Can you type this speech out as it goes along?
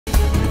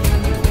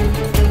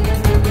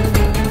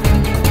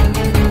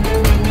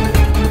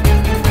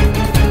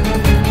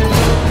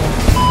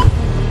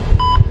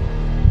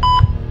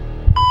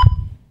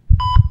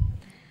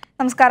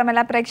നമസ്കാരം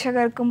എല്ലാ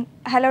പ്രേക്ഷകർക്കും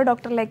ഹലോ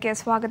ഡോക്ടറിലേക്ക്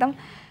സ്വാഗതം.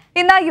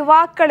 ഇന്ന്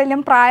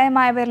യുവാക്കളിലും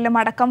പ്രായമായവരിലും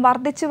അടക്കം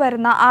വർദ്ധിച്ചു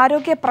വരുന്ന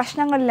ആരോഗ്യ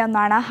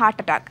പ്രശ്നങ്ങളിലൊന്നാണ് ഹാർട്ട്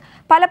അറ്റാക്ക്.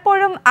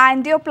 പലപ്പോഴും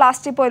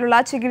ആൻജിയോപ്ലാസ്റ്റി പോലുള്ള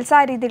ചികിത്സാ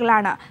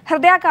രീതികളാണ്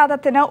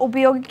ഹൃദയാഘാതത്തിന്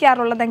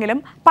ഉപയോഗിക്കാറുള്ളതെങ്കിലും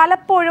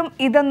പലപ്പോഴും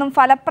ഇതൊന്നും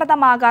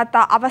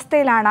ഫലപ്രദമാകാത്ത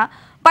അവസ്ഥയിലാണ്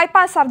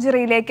ബൈപ്പാസ്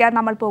സർജറിയിലേക്ക്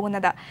നമ്മൾ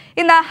പോകുന്നത്.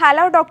 ഇന്ന്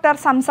ഹലോ ഡോക്ടർ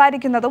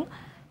സംസാരിക്കുന്നതും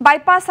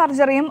ബൈപ്പാസ്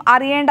സർജറിയും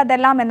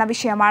അറിയേണ്ടതെല്ലാം എന്ന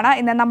വിഷയമാണ്.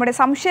 ഇന്ന് നമ്മുടെ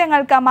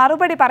സംശയങ്ങൾക്ക്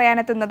മറുപടി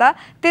പറയാനെത്തുന്നത്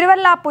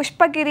തിരുവല്ല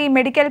പുഷ്പഗിരി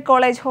മെഡിക്കൽ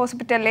കോളേജ്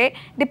ഹോസ്പിറ്റലിലെ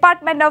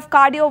ഡിപ്പാർട്ട്മെന്റ് ഓഫ്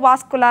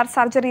കാർഡിയോവാസ്കുലർ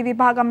സർജറി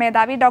വിഭാഗം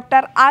മേധാവി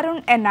ഡോക്ടർ അരുൺ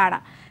എന്നാണ്.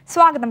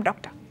 സ്വാഗതം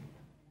ഡോക്ടർ.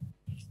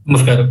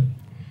 നമസ്കാരം.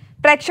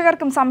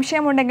 പ്രേക്ഷകർക്കും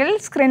സംശയമുണ്ടെങ്കിൽ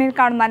സ്ക്രീനിൽ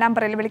കാണുന്ന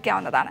നമ്പറിൽ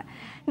വിളിക്കാവുന്നതാണ്.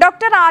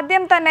 ഡോക്ടർ,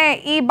 ആദ്യം തന്നെ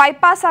ഈ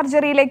ബൈപ്പാസ്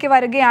സർജറിയിലേക്ക്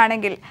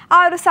വരികയാണെങ്കിൽ ആ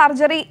ഒരു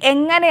സർജറി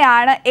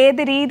എങ്ങനെയാണ്,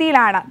 ഏത്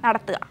രീതിയിലാണ്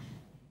നടത്തുക?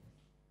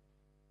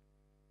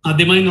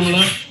 ആദ്യമായി നമ്മൾ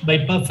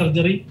ബൈപ്പാസ്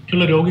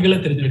സർജറിക്കുള്ള രോഗികളെ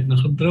തിരഞ്ഞെടുക്കുന്നത്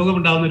ഹൃദ്രോഗം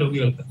ഉണ്ടാകുന്ന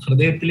രോഗികൾക്ക്,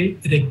 ഹൃദയത്തിലെ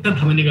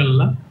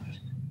രക്തധമനികളിലുള്ള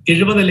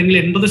 70 അല്ലെങ്കിൽ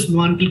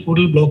 80%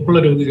 കൂടുതൽ ബ്ലോക്കുള്ള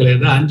രോഗികളെ,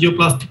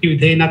 ആൻജിയോപ്ലാസ്റ്റിക്ക്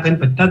വിധേയനാക്കാൻ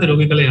പറ്റാത്ത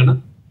രോഗികളെയാണ്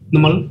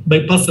നമ്മൾ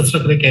ബൈപ്പാസ്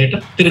ശസ്ത്രക്രിയക്കായിട്ട്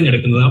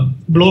തിരഞ്ഞെടുക്കുന്നത്.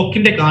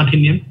 ബ്ലോക്കിന്റെ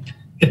കാഠിന്യം,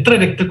 എത്ര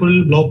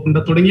രക്തക്കുഴലിൽ ബ്ലോക്ക് ഉണ്ട്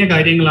തുടങ്ങിയ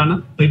കാര്യങ്ങളാണ്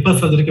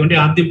ബൈപ്പാസ് സർജറിക്ക് വേണ്ടി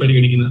ആദ്യം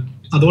പരിഗണിക്കുന്നത്.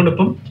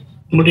 അതോടൊപ്പം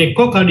നമ്മുടെ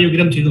എക്കോ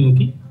കാർഡിയോഗ്രാം ചെയ്തു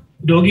നോക്കി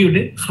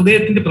രോഗിയുടെ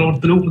ഹൃദയത്തിന്റെ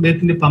പ്രവർത്തനവും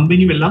ഹൃദയത്തിന്റെ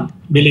പമ്പിങ്ങും എല്ലാം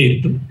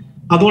വിലയിരുത്തും.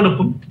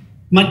 അതോടൊപ്പം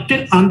മറ്റ്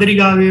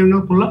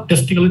ആന്തരികാവയവങ്ങൾക്കുള്ള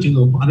ടെസ്റ്റുകൾ ചെയ്തു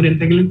നോക്കും. അതിന്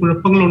എന്തെങ്കിലും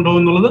കുഴപ്പങ്ങളുണ്ടോ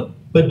എന്നുള്ളത്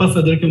ബൈപ്പാസ്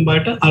സർജറിക്ക്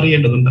മുമ്പായിട്ട്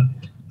അറിയേണ്ടതുണ്ട്.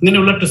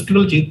 അങ്ങനെയുള്ള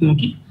ടെസ്റ്റുകൾ ചെയ്തു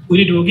നോക്കി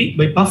ഒരു രോഗി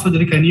ബൈപ്പാസ്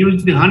സർജറിക്ക്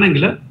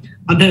അനുയോജ്യനാണെങ്കിൽ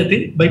അദ്ദേഹത്തെ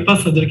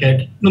ബൈപ്പാസ്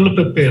സർജറിക്കായിട്ട് നമ്മൾ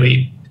പ്രിപ്പയർ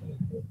ചെയ്യും.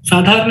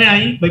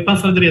 സാധാരണയായി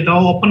ബൈപ്പാസ് സർജറി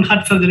അഥവാ ഓപ്പൺ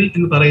ഹാർട്ട് സർജറി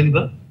എന്ന്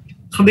പറയുന്നത്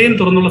ഹൃദയം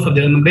തുറന്നുള്ള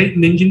സർജറി. നമ്മുടെ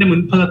നെഞ്ചിന്റെ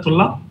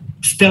മുൻഭാഗത്തുള്ള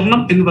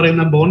സ്റ്റെർണം എന്ന്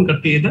പറയുന്ന ബോൺ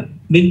കട്ട് ചെയ്ത്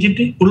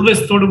നെഞ്ചിന്റെ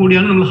ഉൾവശത്തോടു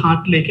കൂടിയാണ് നമ്മൾ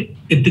ഹാർട്ടിലേക്ക്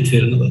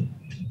എത്തിച്ചേരുന്നത്.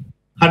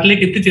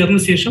 ഹാർട്ടിലേക്ക് എത്തിച്ചേർന്ന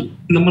ശേഷം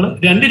നമ്മൾ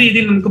 2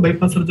 രീതിയിൽ നമുക്ക്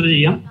ബൈപ്പാസ് സർജറി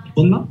ചെയ്യാം.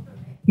 ഒന്ന്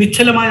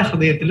നിശ്ചലമായ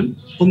ഹൃദയത്തിലും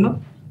ഒന്ന്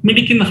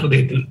മിടിക്കുന്ന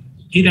ഹൃദയത്തിലും.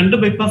 ഈ 2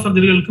 ബൈപ്പാസ്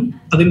സർജറികൾക്കും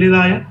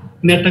അതിൻ്റെതായ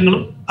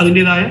നേട്ടങ്ങളും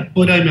അതിൻ്റെതായ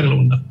പോരായ്മകളും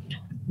ഉണ്ട്.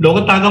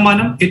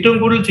 ലോകത്താകമാനം ഏറ്റവും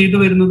കൂടുതൽ ചെയ്തു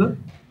വരുന്നത്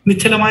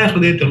നിശ്ചലമായ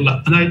ഹൃദയത്തിലുള്ള,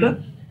 അതായത്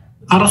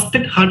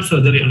അറസ്റ്റഡ് ഹാർട്ട്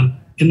സർജറിയാണ്.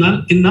 എന്നാൽ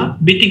ഇന്ന്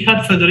ബീറ്റിംഗ്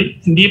ഹാർട്ട് സർജറി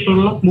ഇന്ത്യയെ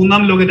പോലുള്ള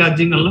 3ാം ലോക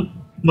രാജ്യങ്ങളിലും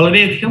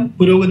വളരെയധികം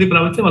പുരോഗതി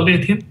പ്രാപിച്ച്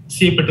വളരെയധികം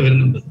ചെയ്യപ്പെട്ടു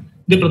വരുന്നുണ്ട്.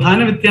 ഇത് പ്രധാന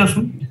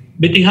വ്യത്യാസം,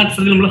 ബീറ്റിംഗ് ഹാർട്ട്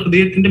സർജറി നമ്മൾ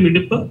ഹൃദയത്തിന്റെ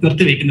മിടിപ്പ്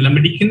നിർത്തിവെക്കുന്നില്ല.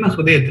 മിടിക്കുന്ന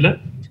ഹൃദയത്തിൽ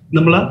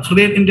നമ്മൾ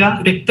ഹൃദയത്തിന്റെ ആ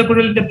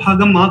രക്തക്കുഴലിന്റെ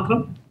ഭാഗം മാത്രം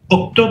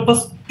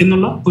ഒക്ടോപ്പസ്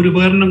എന്നുള്ള ഒരു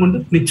ഉപകരണം കൊണ്ട്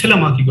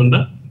നിശ്ചലമാക്കിക്കൊണ്ട്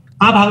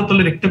ആ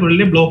ഭാഗത്തുള്ള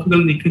രക്തക്കുഴലിലെ ബ്ലോക്കുകൾ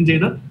നീക്കം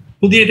ചെയ്ത്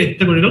പുതിയ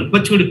രക്തക്കുഴലുകൾ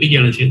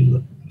വച്ചുപിടിപ്പിക്കുകയാണ് ചെയ്യുന്നത്.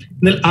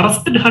 എന്നാൽ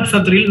അറസ്റ്റഡ് ഹാർട്ട്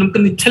സർജറിയിൽ നമുക്ക്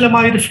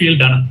നിശ്ചലമായൊരു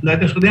ഫീൽഡാണ്,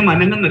 അതായത് ഹൃദയം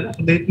അനങ്ങുന്നില്ല,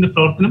 ഹൃദയത്തിന്റെ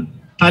പ്രവർത്തനം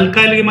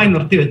താൽക്കാലികമായി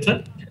നിർത്തിവെച്ച്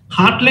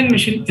ഹാർട്ട് ലങ്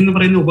മെഷീൻ എന്ന്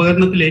പറയുന്ന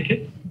ഉപകരണത്തിലേക്ക്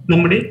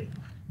നമ്മുടെ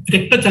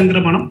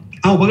രക്തചംക്രമണം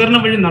ആ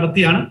ഉപകരണം വഴി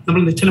നടത്തിയാണ്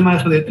നമ്മൾ നിശ്ചലമായ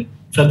ഹൃദയത്തിൽ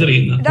സർജറി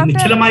ചെയ്യുന്നത്.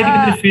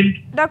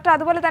 ഡോക്ടർ,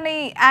 അതുപോലെ തന്നെ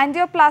ഈ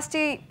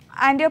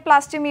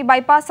ആൻജിയോപ്ലാസ്റ്റിയും ഈ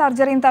ബൈപ്പാസ്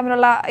സർജറിയും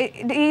തമ്മിലുള്ള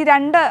ഈ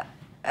 2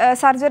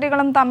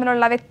 സർജറികളും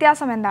തമ്മിലുള്ള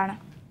വ്യത്യാസം എന്താണ്?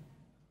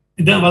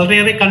 ഇത്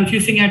വളരെയേറെ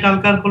കൺഫ്യൂസിംഗ് ആയിട്ട്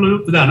ആൾക്കാർക്കുള്ള ഒരു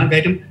ഇതാണ്.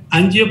 കാര്യം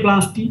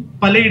ആൻജിയോപ്ലാസ്റ്റി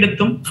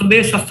പലയിടത്തും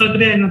ഹൃദയ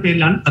ശസ്ത്രക്രിയ എന്ന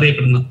പേരിലാണ്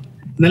അറിയപ്പെടുന്നത്.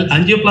 എന്നാൽ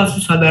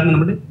ആൻജിയോപ്ലാസ്റ്റി സാധാരണ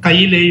നമ്മുടെ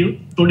കൈയിലെയോ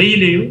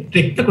തുടയിലെയോ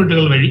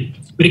രക്തക്കുഴലുകൾ വഴി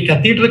ഒരു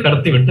കത്തീഡർ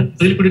കടത്തിവിട്ട്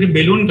അതിൽ കൂടി ഒരു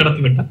ബലൂൺ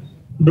കടത്തിവിട്ട്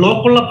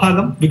ബ്ലോക്കുള്ള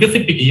ഭാഗം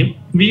വികസിപ്പിക്കുകയും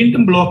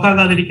വീണ്ടും ബ്ലോക്ക്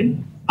ആകാതിരിക്കും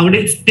അവിടെ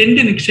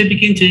സ്റ്റെന്റ്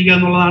നിക്ഷേപിക്കുകയും ചെയ്യുക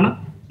എന്നുള്ളതാണ്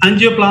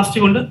ആൻജിയോപ്ലാസ്റ്റി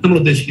കൊണ്ട് നമ്മൾ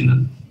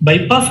ഉദ്ദേശിക്കുന്നത്.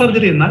 ബൈപ്പാസ്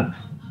സർജറി എന്നാൽ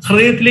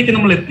ഹൃദയത്തിലേക്ക്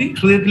നമ്മൾ എത്തി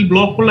ഹൃദയത്തിൽ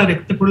ബ്ലോക്കുള്ള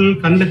രക്തക്കുഴലുകൾ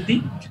കണ്ടെത്തി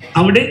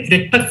അവിടെ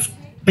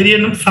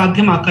രക്തപര്യനം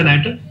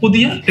സാധ്യമാക്കാനായിട്ട്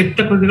പുതിയ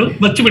രക്തക്കുഴലുകൾ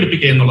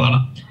വച്ചുപിടിപ്പിക്കുക എന്നുള്ളതാണ്.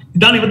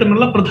 ഇതാണ് ഇവ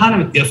തമ്മിലുള്ള പ്രധാന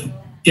വ്യത്യാസം.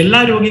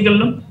 എല്ലാ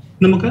രോഗികളിലും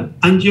നമുക്ക്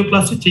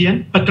ആൻജിയോപ്ലാസ്റ്റി ചെയ്യാൻ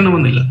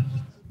പറ്റണമെന്നില്ല.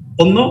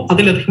 ഒന്നോ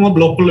അതിലധികമോ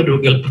ബ്ലോക്കുള്ള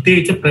രോഗികൾ,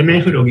 പ്രത്യേകിച്ച്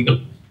പ്രമേഹ രോഗികൾ,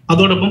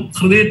 അതോടൊപ്പം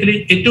ഹൃദയത്തിലെ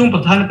ഏറ്റവും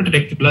പ്രധാനപ്പെട്ട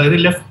രക്തക്കുഴൽ, അതായത്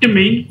ലെഫ്റ്റ്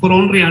മെയിൻ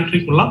കൊറോണറി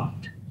ആർട്ടറിക്കുള്ള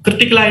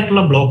ക്രിട്ടിക്കൽ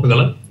ആയിട്ടുള്ള ബ്ലോക്കുകൾ,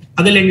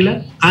 അതല്ലെങ്കിൽ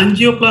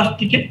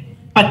ആൻജിയോപ്ലാസ്റ്റിക്ക്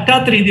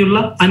പറ്റാത്ത രീതിയിലുള്ള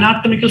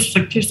അനാട്ടമിക്കൽ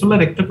സ്ട്രക്ചേഴ്സ് ഉള്ള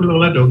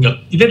രക്തക്കുഴലുള്ള രോഗികൾ,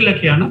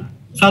 ഇവരിലൊക്കെയാണ്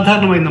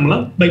സാധാരണമായി നമ്മൾ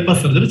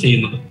ബൈപ്പാസ് സർജറി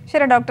ചെയ്യുന്നത്.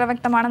 ശരി ഡോക്ടർ,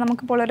 വ്യക്തമാണ്.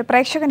 നമുക്കിപ്പോൾ ഒരു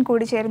പ്രേക്ഷകൻ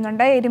കൂടി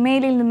ചേരുന്നുണ്ട്.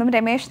 എരുമേലിയിൽ നിന്നും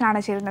രമേശനാണ്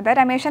ചേരുന്നത്.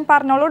 രമേശൻ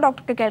പറഞ്ഞോളൂ,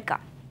 ഡോക്ടർക്ക്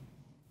കേൾക്കാം.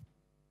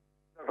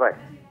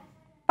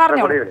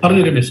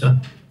 പറഞ്ഞു രമേശ,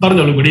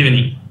 പറഞ്ഞോളൂ. ഗുഡ്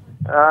ഈവനിങ്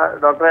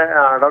ഡോക്ടറെ.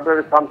 ഡോക്ടർ,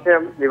 ഒരു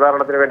സംശയം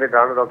നിവാരണത്തിന്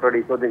വേണ്ടിയിട്ടാണ് ഡോക്ടറോട്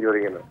ഈ ചോദ്യം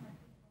ചോദിക്കുന്നത്.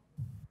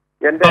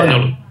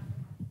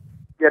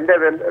 എന്റെ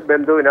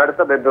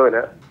അടുത്ത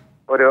ബന്ധുവിന്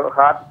ഒരു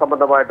ഹാർട്ട്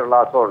സംബന്ധമായിട്ടുള്ള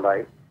അസുഖം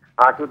ഉണ്ടായി.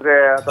 ആശുപത്രി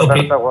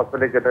തൊട്ടടുത്ത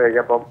ഹോസ്പിറ്റലിൽ ചെന്ന്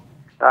കഴിഞ്ഞപ്പം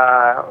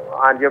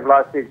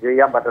ആൻജിയോപ്ലാസ്റ്റി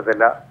ചെയ്യാൻ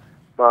പറ്റത്തില്ല,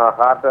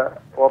 ഹാർട്ട്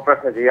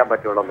ഓപ്പറേഷൻ ചെയ്യാൻ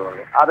പറ്റുള്ളൂ എന്ന്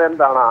പറഞ്ഞു.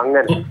 അതെന്താണ്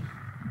അങ്ങനെ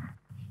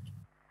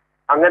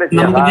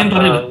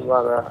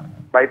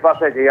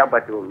ബൈപ്പാസേ ചെയ്യാൻ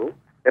പറ്റുള്ളൂ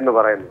എന്ന്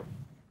പറയുന്നു?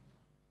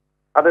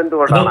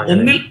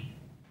 അതെന്തുകൊണ്ടാണ്?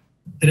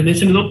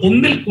 രമേശന്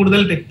ഒന്നിൽ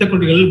കൂടുതൽ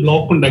രക്തക്കുഴലുകളിൽ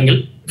ബ്ലോക്ക് ഉണ്ടെങ്കിൽ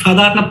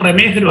സാധാരണ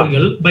പ്രമേഹ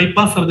രോഗികൾ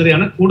ബൈപ്പാസ്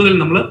സർജറിയാണ് കൂടുതൽ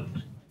നമ്മൾ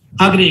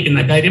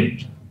ആഗ്രഹിക്കുന്ന കാര്യം.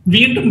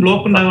 വീണ്ടും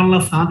ബ്ലോക്ക് ഉണ്ടാകാനുള്ള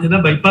സാധ്യത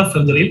ബൈപ്പാസ്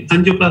സർജറിയിൽ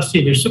ആൻജിയോപ്ലാസ്റ്റി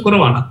അപേക്ഷിച്ച്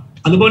കുറവാണ്.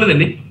 അതുപോലെ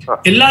തന്നെ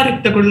എല്ലാ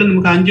രക്തക്കുഴലിലും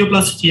നമുക്ക്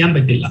ആൻജിയോപ്ലാസ്റ്റി ചെയ്യാൻ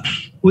പറ്റില്ല.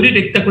 ഒരു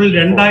രക്തക്കുഴൽ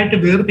 2ആയിട്ട്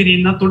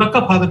വേർപിരിയുന്ന തുടക്ക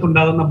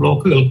ഭാഗത്തുണ്ടാകുന്ന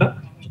ബ്ലോക്കുകൾക്ക്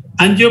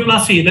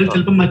ആൻജിയോപ്ലാസ്റ്റി ചെയ്താൽ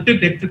ചിലപ്പോൾ മറ്റു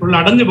രക്തക്കുഴൽ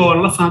അടഞ്ഞു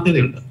പോകാനുള്ള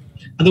സാധ്യതയുണ്ട്.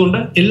 അതുകൊണ്ട്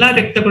എല്ലാ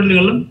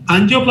രക്തക്കുഴലുകളിലും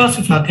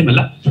ആൻജിയോപ്ലാസ്റ്റി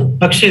സാധ്യമല്ല.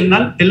 പക്ഷെ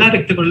എന്നാൽ എല്ലാ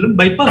രക്തക്കുഴലിലും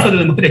ബൈപ്പാസ്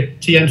സർജറി നമുക്ക്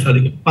ചെയ്യാൻ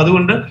സാധിക്കും. അപ്പൊ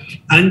അതുകൊണ്ട്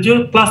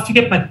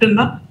ആൻജിയോപ്ലാസ്റ്റിക്ക്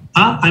പറ്റുന്ന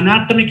ആ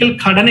അനാട്ടമിക്കൽ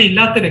ഘടന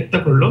ഇല്ലാത്ത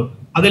രക്തക്കുഴലോ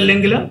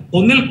അതല്ലെങ്കിൽ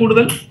ഒന്നിൽ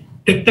കൂടുതൽ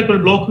രക്തക്കുഴൽ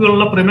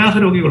ബ്ലോക്കുകളുള്ള പ്രമേഹ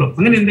രോഗികളോ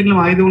അങ്ങനെ എന്തെങ്കിലും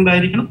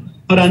ആയതുകൊണ്ടായിരിക്കണം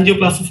അവർ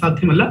ആൻജിയോപ്ലാസ്റ്റി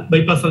സാധ്യമല്ല,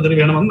 ബൈപ്പാസ് സർജറി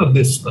വേണമെന്ന്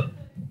നിർദ്ദേശിച്ചത്.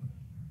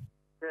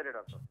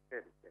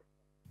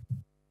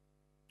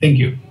 Thank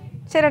you.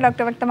 ശരി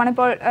ഡോക്ടർ, വ്യക്തമാണ്.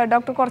 ഇപ്പോൾ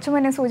ഡോക്ടർ കുറച്ചു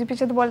മുന്നേ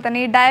സൂചിപ്പിച്ചതുപോലെ തന്നെ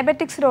ഈ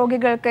ഡയബറ്റിക്സ്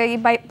രോഗികൾക്ക് ഈ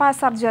ബൈപ്പാസ്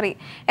സർജറി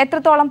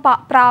എത്രത്തോളം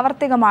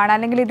പ്രാവർത്തികമാണ്,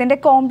 അല്ലെങ്കിൽ ഇതിന്റെ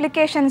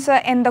കോംപ്ലിക്കേഷൻസ്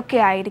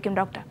എന്തൊക്കെയായിരിക്കും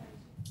ഡോക്ടർ?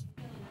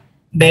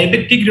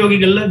 ഡയബറ്റിക്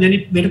രോഗികളിൽ ഞാൻ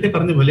നേരത്തെ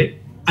പറഞ്ഞ പോലെ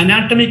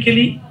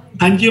അനാട്ടമിക്കലി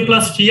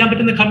ആൻജിയോപ്ലാസ്റ്റി ചെയ്യാൻ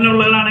പറ്റുന്ന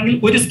ഘടനയുള്ളവരാണെങ്കിൽ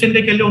ഒരു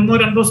സ്റ്റെന്റൊക്കെ അല്ലെങ്കിൽ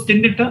 1-2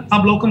 സ്റ്റെന്റ് ഇട്ട് ആ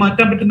ബ്ലോക്ക്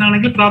മാറ്റാൻ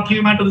പറ്റുന്നതാണെങ്കിൽ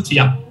പ്രാഥമികമായിട്ട് അത്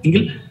ചെയ്യാം.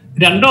 എങ്കിൽ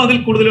 2 അതിൽ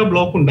കൂടുതലോ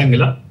ബ്ലോക്ക്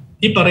ഉണ്ടെങ്കിൽ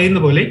ഈ പറയുന്ന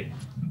പോലെ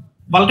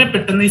വളരെ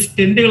പെട്ടെന്ന് ഈ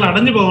സ്റ്റെന്റുകൾ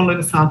അടഞ്ഞു പോകാനുള്ള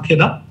ഒരു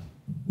സാധ്യത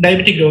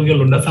ഡയബറ്റിക്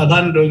രോഗികളുണ്ട്.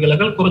 സാധാരണ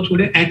രോഗികളെക്കാൾ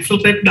കുറച്ചുകൂടി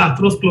ആക്സലറേറ്റഡ്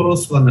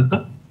ആത്രോസ്ക്ലെറോസ് വന്നിട്ട്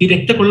ഈ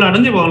രക്തക്കുഴൽ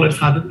അടഞ്ഞു പോകാനുള്ള ഒരു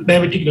സാധ്യത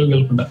ഡയബറ്റിക്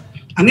രോഗികൾക്കുണ്ട്.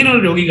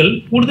 അങ്ങനെയുള്ള രോഗികൾ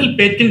കൂടുതൽ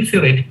പേറ്റൻസി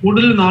റേറ്റ്,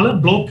 കൂടുതൽ നാള്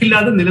ബ്ലോക്ക്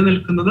ഇല്ലാതെ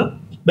നിലനിൽക്കുന്നത്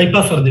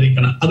ബൈപ്പാസ്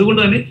സർജറിക്കാണ്. അതുകൊണ്ട്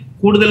തന്നെ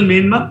കൂടുതൽ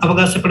മേന്മ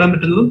അവകാശപ്പെടാൻ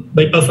പറ്റുന്നതും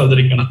ബൈപ്പാസ്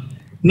സർജറിക്കാണ്.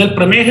 എന്നാൽ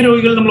പ്രമേഹ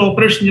രോഗികൾ നമ്മൾ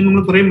ഓപ്പറേഷൻ ചെയ്യുമ്പോൾ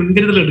നമ്മൾ കുറെ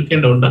മുൻകരുതൽ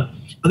എടുക്കേണ്ടതുണ്ട്.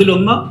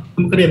 അതിലൊന്ന്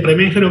നമുക്കറിയാം,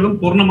 പ്രമേഹ രോഗം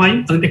പൂർണ്ണമായും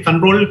അതിന്റെ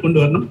കൺട്രോളിൽ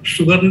കൊണ്ടുവരണം.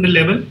 ഷുഗറിന്റെ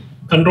ലെവൽ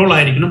കൺട്രോൾ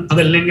ആയിരിക്കണം.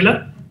 അതല്ലെങ്കിൽ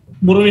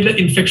മുറിവിൽ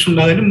ഇൻഫെക്ഷൻ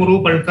ഉണ്ടാകാനും മുറിവ്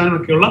പഴുക്കാനും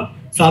ഒക്കെയുള്ള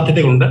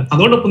സാധ്യതകളുണ്ട്.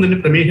 അതോടൊപ്പം തന്നെ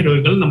പ്രമേഹ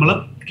രോഗികൾ നമ്മൾ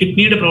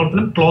കിഡ്നിയുടെ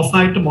പ്രവർത്തനം ക്ലോസ്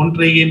ആയിട്ട്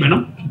മോണിറ്റർ ചെയ്യുകയും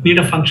വേണം.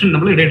 കിഡ്നിയുടെ ഫംഗ്ഷൻ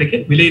നമ്മൾ ഇടയ്ക്കിടയ്ക്ക്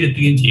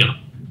വിലയിരുത്തുകയും ചെയ്യണം.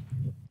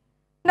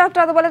 ഡോക്ടർ,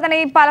 അതുപോലെ തന്നെ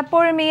ഈ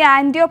പലപ്പോഴും ഈ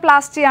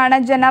ആൻജിയോപ്ലാസ്റ്റിയാണ്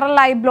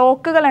ജനറലായി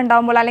ബ്ലോക്കുകൾ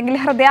ഉണ്ടാകുമ്പോൾ അല്ലെങ്കിൽ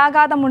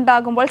ഹൃദയാഘാതം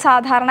ഉണ്ടാകുമ്പോൾ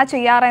സാധാരണ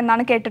ചെയ്യാറ്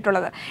എന്നാണ്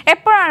കേട്ടിട്ടുള്ളത്.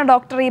 എപ്പോഴാണ്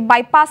ഡോക്ടർ ഈ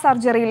ബൈപ്പാസ്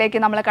സർജറിയിലേക്ക്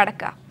നമ്മൾ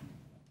കടക്കുക?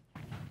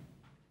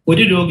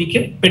 ഒരു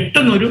രോഗിക്ക്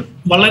പെട്ടെന്നൊരു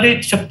വളരെ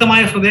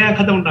ശക്തമായ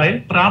ഹൃദയാഘാതം ഉണ്ടായാൽ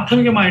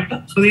പ്രാഥമികമായിട്ട്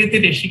ഹൃദയത്തെ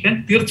രക്ഷിക്കാൻ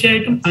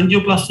തീർച്ചയായിട്ടും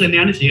ആൻജിയോപ്ലാസ്റ്റി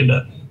തന്നെയാണ്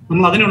ചെയ്യേണ്ടത്.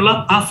 നമ്മൾ അതിനുള്ള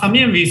ആ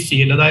സമയം വേസ്റ്റ്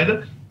ചെയ്യില്ല. അതായത്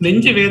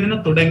നെഞ്ചുവേദന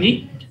തുടങ്ങി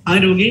ആ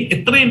രോഗിയെ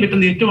എത്രയും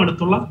പെട്ടെന്ന് ഏറ്റവും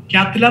അടുത്തുള്ള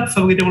കാത്തലാബ്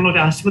സൗകര്യമുള്ള ഒരു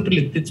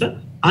ആശുപത്രിയിൽ എത്തിച്ച്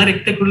ആ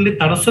രക്തക്കുഴലിലെ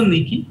തടസ്സം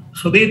നീക്കി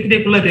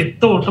ഹൃദയത്തിലേക്കുള്ള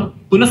രക്തഓട്ടം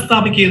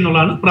പുനഃസ്ഥാപിക്കുക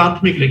എന്നുള്ളതാണ്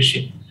പ്രാഥമിക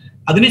ലക്ഷ്യം.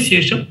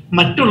 അതിനുശേഷം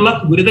മറ്റുള്ള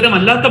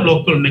ഗുരുതരമല്ലാത്ത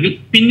ബ്ലോക്കുകൾ ഉണ്ടെങ്കിൽ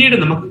പിന്നീട്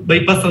നമുക്ക്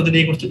ബൈപ്പാസ്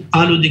സർജറിയെ കുറിച്ച്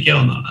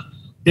ആലോചിക്കാവുന്നതാണ്.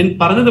 ഞാൻ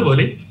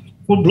പറഞ്ഞതുപോലെ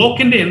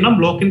ബ്ലോക്കിന്റെ എണ്ണം,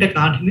 ബ്ലോക്കിന്റെ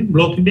കാഠിന്യം,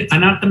 ബ്ലോക്കിന്റെ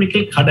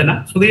അനാട്ടമിക്കൽ ഘടന,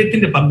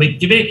 ഹൃദയത്തിന്റെ പമ്പിങ്,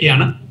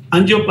 ഇവയൊക്കെയാണ്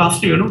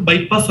ആൻജിയോപ്ലാസ്റ്റി വേണോ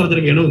ബൈപ്പാസ്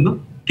സർജറി വേണോ എന്ന്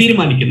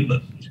തീരുമാനിക്കുന്നത്.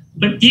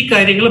 അപ്പം ഈ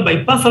കാര്യങ്ങൾ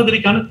ബൈപ്പാസ്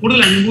സർജറിക്കാണ്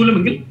കൂടുതൽ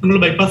അനുകൂലമെങ്കിൽ നമ്മൾ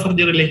ബൈപ്പാസ്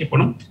സർജറിയിലേക്ക്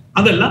പോകണം.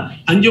 അതല്ല,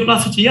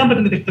 ആൻജിയോപ്ലാസ്റ്റി ചെയ്യാൻ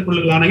പറ്റുന്ന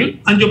രക്തക്കുഴലുകളാണെങ്കിൽ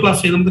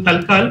ആൻജിയോപ്ലാസ്റ്റി നമുക്ക്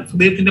തൽക്കാലം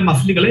ഹൃദയത്തിന്റെ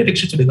മസിലുകളെ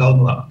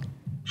രക്ഷിച്ചെടുക്കാവുന്നതാണ്.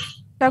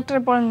 ഡോക്ടർ,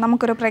 ഇപ്പോൾ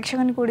നമുക്കൊരു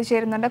പ്രേക്ഷകൻ കൂടി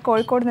ചേരുന്നുണ്ട്.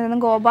 കോഴിക്കോട്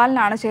നിന്നും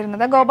ഗോപാലനാണ്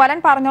ചേരുന്നത്.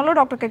 ഗോപാലൻ പറഞ്ഞോളൂ,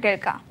 ഡോക്ടർക്ക്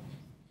കേൾക്കാം.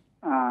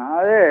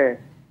 അതെ,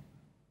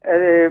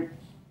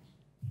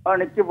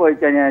 പണിക്ക് പോയി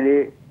കഴിഞ്ഞാല്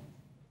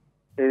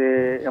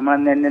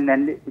നമ്മളെ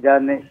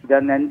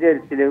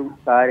നെഞ്ചരിച്ചിലും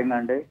കാര്യം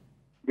കണ്ട്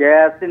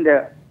ഗ്യാസിന്റെ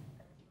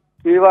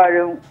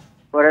കീവാഴും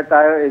കുറെ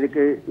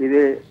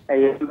ഇത്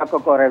എണ്ണൊക്കെ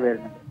കുറെ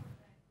വരുന്നുണ്ട്.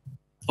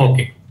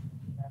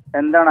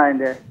 എന്താണ്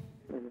അതിന്റെ?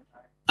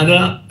 അത്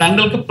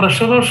താങ്കൾക്ക്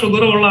പ്രഷറോ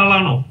ഷുഗറോ ഉള്ള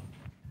ആളാണോ?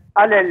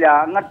 അല്ല,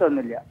 അങ്ങനത്തെ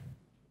ഒന്നുമില്ല.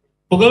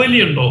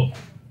 പുകവലിയുണ്ടോ?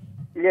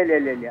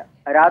 ഇല്ല.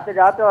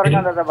 രാത്രി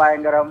ഉറങ്ങാൻ തന്നെ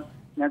ഭയങ്കരം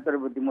ഇങ്ങനത്തെ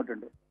ഒരു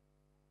ബുദ്ധിമുട്ടുണ്ട്.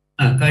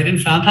 കാര്യം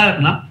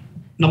സാധാരണ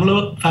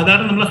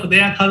നമ്മളെ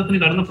ഹൃദയാഘാതത്തിന്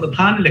കാണുന്ന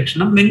പ്രധാന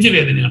ലക്ഷണം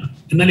നെഞ്ചുവേദനയാണ്.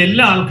 എന്നാൽ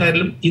എല്ലാ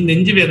ആൾക്കാരിലും ഈ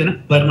നെഞ്ചുവേദന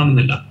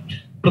വരണമെന്നില്ല.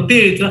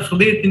 പ്രത്യേകിച്ച്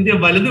ഹൃദയത്തിന്റെ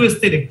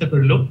വലതുവശത്തെ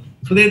രക്തക്കുഴലിലോ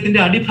ഹൃദയത്തിന്റെ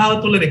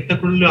അടിഭാഗത്തുള്ള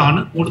രക്തക്കുഴലിലോ ആണ്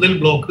കൂടുതൽ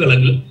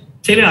ബ്ലോക്കുകളെങ്കിൽ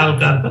ചില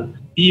ആൾക്കാർക്ക്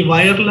ഈ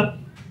വയറിൽ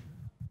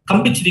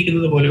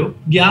കമ്പിച്ചിരിക്കുന്നത് പോലെയോ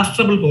ഗ്യാസ്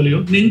ട്രബിൾ പോലെയോ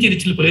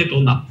നെഞ്ചിരിച്ചിൽ പോലെയോ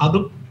തോന്നാം.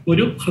 അതും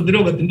ഒരു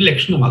ഹൃദ്രോഗത്തിന്റെ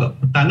ലക്ഷണമാകാം.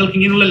 താങ്കൾക്ക്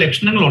ഇങ്ങനെയുള്ള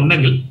ലക്ഷണങ്ങൾ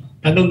ഉണ്ടെങ്കിൽ,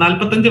 താങ്കൾ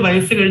 45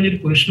 വയസ്സ് കഴിഞ്ഞൊരു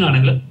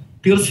പുരുഷനാണെങ്കിൽ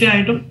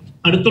തീർച്ചയായിട്ടും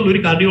അടുത്തുള്ള ഒരു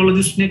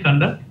കാർഡിയോളജിസ്റ്റിനെ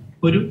കണ്ട്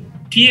ഒരു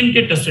TNK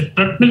ടെസ്റ്റ്,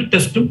 ട്രെഡ്മിൽ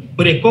ടെസ്റ്റും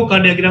ഒരു എക്കോ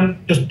കാർഡിയോഗ്രാം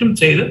ടെസ്റ്റും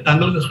ചെയ്ത്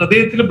താങ്കൾക്ക്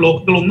ഹൃദയത്തിലെ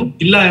ബ്ലോക്കുകളൊന്നും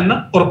ഇല്ല എന്ന്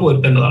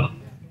ഉറപ്പുവരുത്തേണ്ടതാണ്.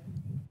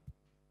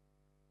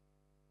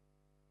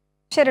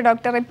 ശരി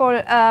ഡോക്ടർ, ഇപ്പോൾ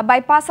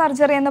ബൈപ്പാസ്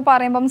സർജറി എന്ന്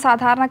പറയുമ്പം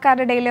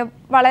സാധാരണക്കാരുടെ ഇടയിൽ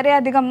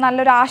വളരെയധികം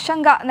നല്ലൊരു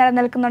ആശങ്ക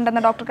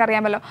നിലനിൽക്കുന്നുണ്ടെന്ന് ഡോക്ടർക്ക്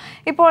അറിയാമല്ലോ.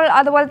 ഇപ്പോൾ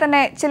അതുപോലെ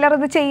തന്നെ ചിലർ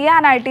ഇത്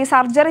ചെയ്യാനായിട്ട്, ഈ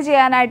സർജറി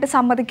ചെയ്യാനായിട്ട്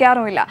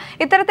സമ്മതിക്കാറുമില്ല.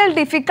 ഇത്തരത്തിൽ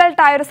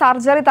ഡിഫിക്കൽട്ടായ ഒരു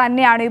സർജറി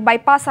തന്നെയാണ് ഈ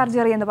ബൈപ്പാസ്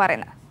സർജറി എന്ന്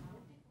പറയുന്നത്.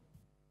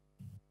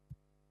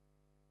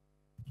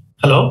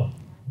 ഹലോ,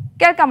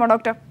 കേൾക്കാമോ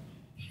ഡോക്ടർ?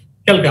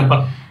 കേൾക്കാം.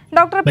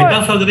 ഡോക്ടർ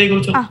ബൈപ്പാസ് സർജറിയെ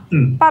കുറിച്ച്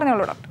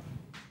പറഞ്ഞോളൂ ഡോക്ടർ.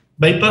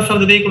 ബൈപ്പാസ്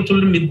സർജറിയെ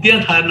കുറിച്ചുള്ള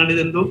മിഥ്യാധാരണ,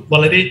 ഇതെന്തോ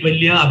വളരെ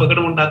വലിയ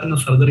അപകടം ഉണ്ടാക്കുന്ന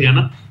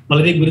സർജറിയാണ്,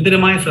 വളരെ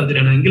ഗുരുതരമായ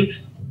സർജറിയാണ് എങ്കിൽ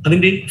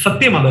അതിന്റെ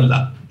സത്യം അതല്ല.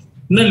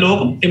 ഇന്ന്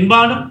ലോകം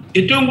എമ്പാടും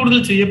ഏറ്റവും കൂടുതൽ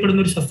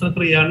ചെയ്യപ്പെടുന്ന ഒരു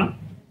ശസ്ത്രക്രിയയാണ്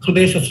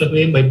ഹൃദയ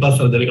ശസ്ത്രക്രിയയും ബൈപ്പാസ്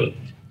സർജറികൾ.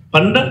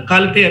 പണ്ട്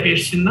കാലത്തെ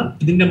അപേക്ഷിച്ച്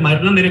ഇതിന്റെ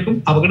മരണനിരക്കും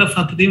അപകട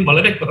സാധ്യതയും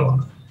വളരെ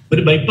കുറവാണ്.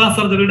 ഒരു ബൈപ്പാസ്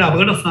സർജറിയുടെ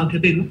അപകട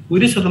സാധ്യത ഇന്ന്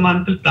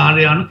 1%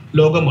 താഴെയാണ്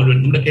ലോകം മുഴുവൻ.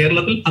 നമ്മുടെ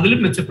കേരളത്തിൽ അതിലും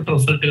മെച്ചപ്പെട്ട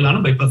റിസൾട്ടുകളാണ്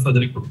ബൈപ്പാസ്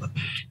സർജറിക്കുള്ളത്.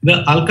 ഇത്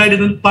ആൾക്കാർ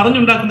ഇത്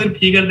പറഞ്ഞുണ്ടാക്കുന്ന ഒരു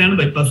ഭീകരതയാണ്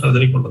ബൈപ്പാസ്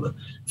സർജറിക്കുള്ളത്.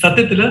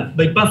 സത്യത്തില്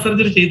ബൈപ്പാസ്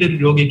സർജറി ചെയ്ത ഒരു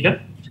രോഗിക്ക്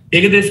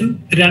ഏകദേശം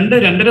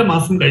 2-2.5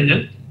 മാസം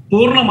കഴിഞ്ഞാൽ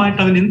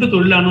പൂർണ്ണമായിട്ട് അവൻ എന്ത്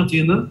തൊഴിലാണോ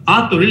ചെയ്യുന്നത് ആ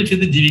തൊഴിൽ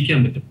ചെയ്ത് ജീവിക്കാൻ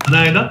പറ്റും.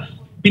 അതായത്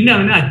പിന്നെ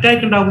അവന്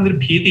അറ്റാക്ക് ഉണ്ടാകുന്ന ഒരു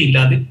ഭീതി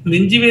ഇല്ലാതെ,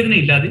 നെഞ്ചുവേദന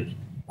ഇല്ലാതെ,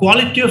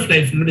 ക്വാളിറ്റി ഓഫ്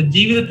ലൈഫ്, നമ്മുടെ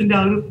ജീവിതത്തിന്റെ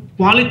ആ ഒരു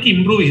ക്വാളിറ്റി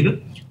ഇംപ്രൂവ് ചെയ്ത്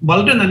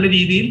വളരെ നല്ല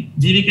രീതിയിൽ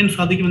ജീവിക്കാൻ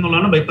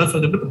സാധിക്കുമെന്നുള്ളതാണ് ബൈപ്പാസ്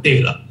സർജറിയുടെ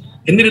പ്രത്യേകത.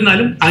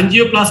 എന്നിരുന്നാലും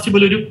ആൻജിയോപ്ലാസ്റ്റി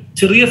പോലെ ഒരു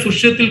ചെറിയ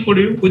സുഷിരത്തിൽ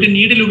കൂടിയോ ഒരു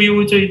നീഡിൽ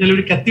ഉപയോഗിച്ച് കഴിഞ്ഞാൽ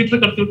ഒരു കത്തീഡ്രൽ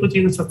കടത്തിവിട്ടോ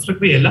ചെയ്യുന്ന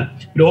ശസ്ത്രക്രിയയല്ല,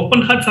 ഒരു ഓപ്പൺ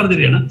ഹാർട്ട്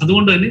സർജറിയാണ്.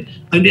 അതുകൊണ്ട് തന്നെ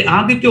അതിന്റെ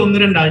ആദ്യത്തെ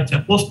 1-2 ആഴ്ച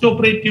പോസ്റ്റ്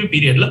ഓപ്പറേറ്റീവ്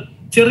പീരിയഡിൽ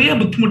ചെറിയ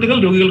ബുദ്ധിമുട്ടുകൾ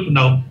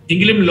രോഗികൾക്കുണ്ടാവും.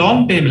 എങ്കിലും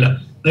ലോങ് ടൈമിൽ,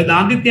 അതായത്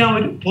ആദ്യത്തെ ആ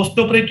ഒരു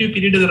പോസ്റ്റ് ഓപ്പറേറ്റീവ്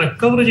പീരീഡ്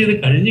റിക്കവർ ചെയ്ത്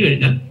കഴിഞ്ഞു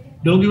കഴിഞ്ഞാൽ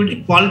രോഗിയുടെ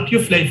ക്വാളിറ്റി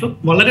ഓഫ് ലൈഫ്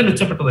വളരെ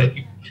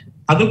മെച്ചപ്പെട്ടതായിരിക്കും.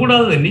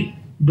 അതുകൂടാതെ തന്നെ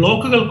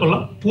ബ്ലോക്കുകൾക്കുള്ള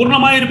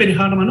പൂർണ്ണമായ ഒരു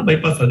പരിഹാരമാണ്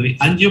ബൈപ്പാസ് സർജറി.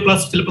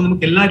 ആൻജിയോപ്ലാസ്റ്റി ചിലപ്പോൾ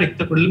നമുക്ക് എല്ലാ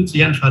രക്തക്കുഴലിലും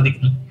ചെയ്യാൻ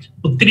സാധിക്കില്ല.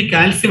 ഒത്തിരി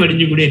കാൽസ്യം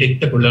അടിഞ്ഞുകൂടിയ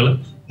രക്തക്കുഴലുകൾ,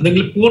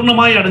 അല്ലെങ്കിൽ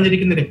പൂർണ്ണമായി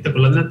അടഞ്ഞിരിക്കുന്ന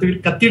രക്തക്കുഴൽ, അതിനകത്ത് ഒരു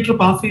കത്തീഡ്രൽ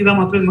പാസ് ചെയ്താൽ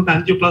മാത്രമേ നമുക്ക്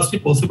ആൻജിയോപ്ലാസ്റ്റി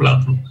പോസിബിൾ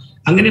ആകുള്ളൂ.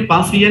 അങ്ങനെ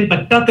പാസ് ചെയ്യാൻ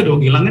പറ്റാത്ത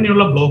രോഗികൾ,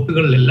 അങ്ങനെയുള്ള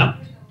ബ്ലോക്കുകളിലെല്ലാം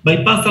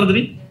ബൈപ്പാസ്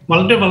സർജറി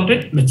വളരെ വളരെ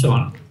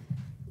മെച്ചമാണ്.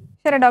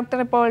 ശരി ഡോക്ടർ,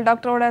 ഇപ്പോൾ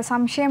ഡോക്ടറോട്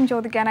സംശയം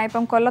ചോദിക്കാനായി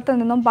ഇപ്പം കൊല്ലത്ത്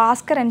നിന്നും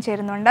ഭാസ്കരൻ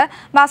ചേരുന്നുണ്ട്.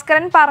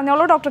 ഭാസ്കരൻ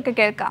പറഞ്ഞോളൂ, ഡോക്ടർക്ക്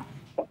കേൾക്കാം.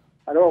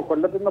 ഹലോ,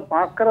 കൊല്ലത്ത് നിന്ന്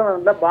ഭാസ്കരൻ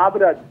അല്ല,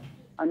 ബാബുരാജ്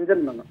അഞ്ചൽ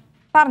നിന്ന്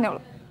പറഞ്ഞോളൂ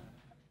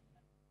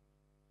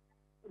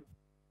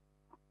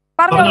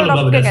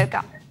ഡോക്ടർക്ക്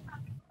കേൾക്കാം.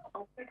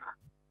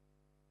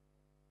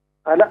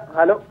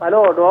 ഹലോ ഹലോ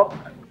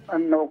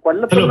ഹലോ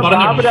കൊല്ലത്ത് നിന്ന്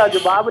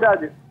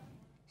ബാബുരാജ്.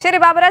 ശരി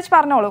ബാബുരാജ്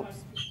പറഞ്ഞോളൂ.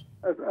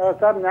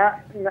 സാർ,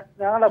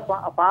 ഞങ്ങളുടെ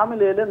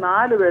ഫാമിലിയിൽ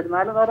 4 പേര്,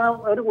 4 എന്ന് പറഞ്ഞാൽ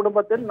ഒരു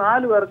കുടുംബത്തിൽ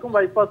 4 പേർക്കും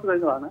ബൈപ്പാസ്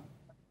കഴിഞ്ഞതാണ്.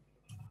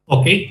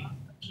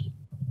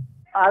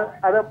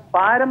 അത്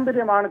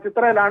പാരമ്പര്യമാണ്,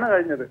 ചിത്രയിലാണ്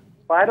കഴിഞ്ഞത്.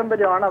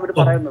 പാരമ്പര്യമാണ് അവർ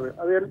പറയുന്നത്.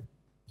 അതിൽ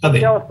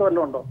സത്യാവസ്ഥ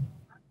വല്ലതും ഉണ്ടോ?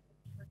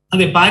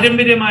 അതെ,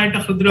 പാരമ്പര്യമായിട്ട്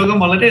ഹൃദ്രോഗം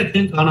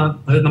വളരെയധികം കാണാം.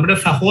 നമ്മുടെ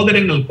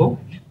സഹോദരങ്ങൾക്കോ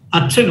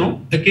അച്ഛനോ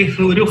ഒക്കെ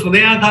ഒരു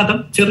ഹൃദയാഘാതം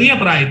ചെറിയ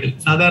പ്രായത്തിൽ,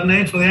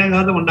 സാധാരണയായി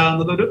ഹൃദയാഘാതം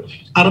ഉണ്ടാകുന്നത് ഒരു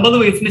 60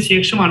 വയസ്സിന്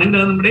ശേഷമാണെങ്കിൽ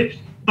അത് നമ്മുടെ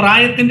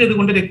പ്രായത്തിന്റെ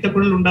ഇതുകൊണ്ട്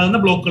രക്തക്കുഴലിൽ ഉണ്ടാകുന്ന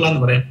ബ്ലോക്കുകളാന്ന്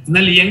പറയാം.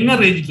 എന്നാൽ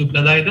യങ്ങർ ഏജ് ഗ്രൂപ്പിൽ,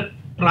 അതായത്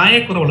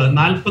പ്രായക്കുറവുള്ള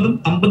 40-ഉം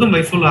 50-ഉം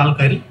വയസ്സുള്ള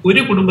ആൾക്കാരിൽ,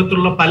 ഒരു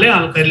കുടുംബത്തിലുള്ള പല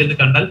ആൾക്കാരിൽ ഇത്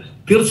കണ്ടാൽ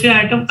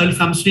തീർച്ചയായിട്ടും അതിൽ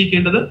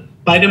സംശയിക്കേണ്ടത്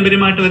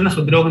പാരമ്പര്യമായിട്ട് വരുന്ന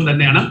ഹൃദ്രോഗം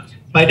തന്നെയാണ്.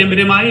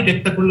 പാരമ്പര്യമായി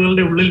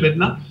രക്തക്കുഴലുകളുടെ ഉള്ളിൽ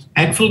വരുന്ന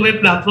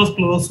ആക്സിലറേറ്റഡ്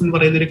ആത്രോസ്ക്ലെറോസിസ് എന്ന്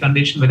പറയുന്ന ഒരു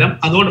കണ്ടീഷൻ വരാം.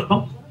 അതോടൊപ്പം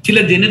ചില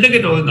ജനിതക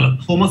രോഗങ്ങൾ,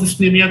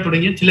 ഹോമോസിസ്റ്റീമിയ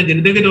തുടങ്ങിയ ചില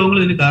ജനിതക രോഗങ്ങൾ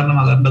ഇതിന്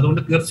കാരണമാകാറുണ്ട്.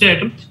 അതുകൊണ്ട്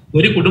തീർച്ചയായിട്ടും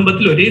ഒരു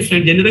കുടുംബത്തിൽ ഒരേ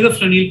ജനിതക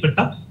ശ്രേണിയിൽപ്പെട്ട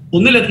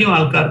ഒന്നിലധികം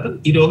ആൾക്കാർക്ക്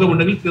ഈ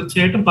രോഗമുണ്ടെങ്കിൽ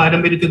തീർച്ചയായിട്ടും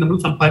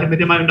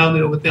പാരമ്പര്യമായി ഉണ്ടാകുന്ന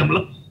രോഗത്തെ നമ്മൾ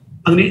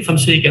അതിനെ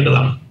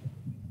സംശയിക്കേണ്ടതാണ്.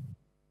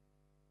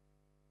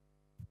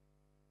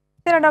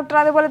 ഡോക്ടർ,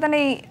 അതുപോലെ തന്നെ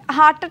ഈ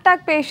ഹാർട്ട്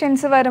അറ്റാക്ക്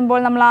പേഷ്യൻസ് വരുമ്പോൾ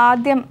നമ്മൾ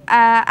ആദ്യം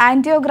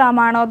ആൻജിയോഗ്രാം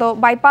ആണോ അതോ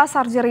ബൈപ്പാസ്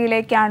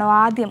സർജറിയിലേക്കാണോ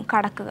ആദ്യം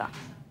കടക്കുക?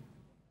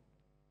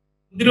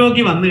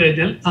 ഹൃദ്രോഗി വന്നു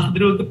കഴിഞ്ഞാൽ ആ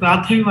ഹൃദ്രോഗിക്ക്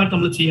പ്രാഥമികമായിട്ട്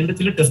നമ്മൾ ചെയ്യേണ്ട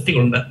ചില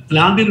ടെസ്റ്റുകളുണ്ട്.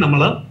 ആദ്യം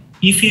നമ്മൾ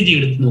ECG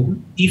എടുത്ത് നോക്കും.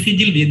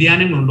 ECGയിൽ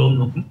വ്യതിയാനങ്ങൾ ഉണ്ടോ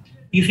എന്ന് നോക്കും.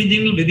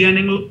 ECGയിൽ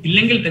വ്യതിയാനങ്ങൾ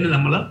ഇല്ലെങ്കിൽ തന്നെ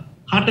നമ്മൾ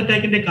ഹാർട്ട്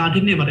അറ്റാക്കിന്റെ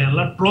കാഠിന്യം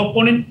പറയാനുള്ള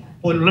ട്രോപ്പോണിൻ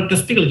പോലുള്ള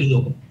ടെസ്റ്റുകൾ ചെയ്ത്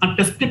നോക്കും. ആ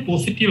ടെസ്റ്റ്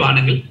പോസിറ്റീവ്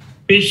ആണെങ്കിൽ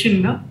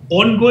പേഷ്യന്റിന്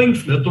ഓൺഗോയിങ്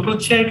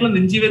തുടർച്ചയായിട്ടുള്ള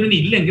നെഞ്ചുവേദന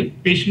ഇല്ലെങ്കിൽ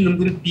പേഷ്യന്റ്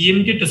നമുക്കൊരു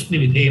TMT ടെസ്റ്റിന്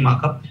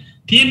വിധേയമാക്കാം.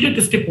 TMT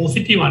ടെസ്റ്റ്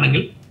പോസിറ്റീവ്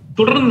ആണെങ്കിൽ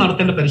തുടർന്ന്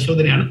നടത്തേണ്ട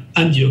പരിശോധനയാണ്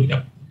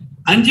ആൻജിയോഗ്രാം.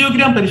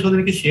 ആൻജിയോഗ്രാം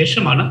പരിശോധനയ്ക്ക്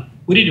ശേഷമാണ്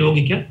ഒരു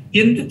രോഗിക്ക്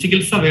എന്ത്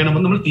ചികിത്സ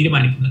വേണമെന്ന് നമ്മൾ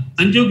തീരുമാനിക്കുന്നത്.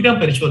 ആൻജിയോഗ്രാം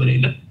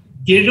പരിശോധനയിൽ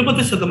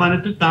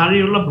 70%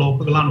 താഴെയുള്ള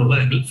ബ്ലോക്കുകളാണ്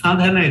ഉള്ളതെങ്കിൽ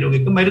സാധാരണ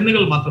രോഗിക്ക്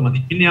മരുന്നുകൾ മാത്രം മതി.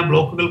 പിന്നെ ആ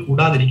ബ്ലോക്കുകൾ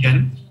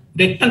കൂടാതിരിക്കാനും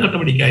രക്തം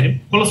കട്ടപിടിക്കാനും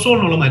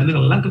കൊളസ്ട്രോളിനുള്ള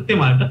മരുന്നുകളെല്ലാം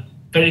കൃത്യമായിട്ട്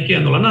കഴിക്കുക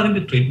എന്നുള്ളതാണ്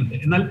അതിന്റെ ട്രീറ്റ്മെന്റ്.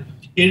 എന്നാൽ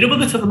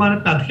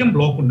 70%-അധികം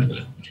ബ്ലോക്ക് ഉണ്ടെങ്കിൽ,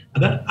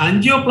 അത്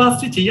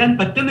ആൻജിയോപ്ലാസ്റ്റി ചെയ്യാൻ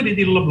പറ്റുന്ന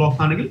രീതിയിലുള്ള ബ്ലോക്ക്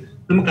ആണെങ്കിൽ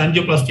നമുക്ക്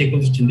ആൻജിയോപ്ലാസ്റ്റിയെ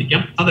കുറിച്ച്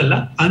ചിന്തിക്കാം. അതല്ല,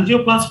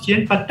 ആൻജിയോപ്ലാസ്റ്റി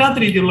ചെയ്യാൻ പറ്റാത്ത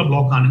രീതിയിലുള്ള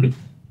ബ്ലോക്ക് ആണെങ്കിൽ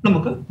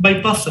നമുക്ക്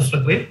ബൈപ്പാസ്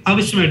ശസ്ത്രക്രിയ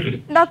ആവശ്യമായിട്ട്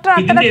വരും.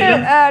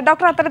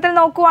 ഡോക്ടർ, അത്തരത്തിൽ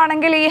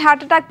നോക്കുവാണെങ്കിൽ ഈ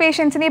ഹാർട്ട് അറ്റാക്ക്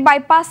പേഷ്യൻസിന് ഈ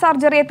ബൈപ്പാസ്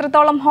സർജറി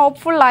എത്രത്തോളം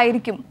ഹോപ്പ്ഫുൾ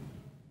ആയിരിക്കും?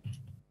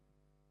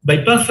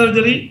 ബൈപ്പാസ്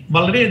സർജറി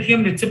വളരെയധികം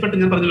മെച്ചപ്പെട്ട്,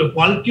 ഞാൻ പറഞ്ഞല്ലോ,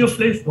 ക്വാളിറ്റി ഓഫ്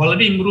ലൈഫ്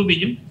വളരെ ഇംപ്രൂവ്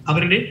ചെയ്യും.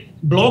 അവരുടെ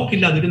ബ്ലോക്ക്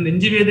ഇല്ലാതെ ഒരു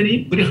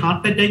നെഞ്ചുവേദനയും ഒരു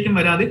ഹാർട്ട് അറ്റാക്കും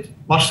വരാതെ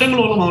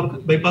വർഷങ്ങളോളം അവർക്ക്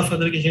ബൈപ്പാസ്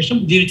സർജറിക്ക് ശേഷം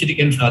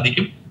ജീവിച്ചിരിക്കാൻ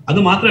സാധിക്കും. അത്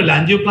മാത്രമല്ല,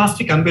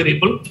 ആൻജിയോപ്ലാസ്റ്റി കമ്പയർ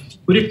ചെയ്യുമ്പോൾ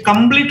ഒരു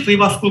കംപ്ലീറ്റ്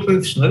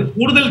റീവാസ്കുലറൈസേഷൻ, അതായത്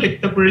കൂടുതൽ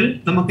രക്തക്കുഴലിൽ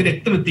നമുക്ക്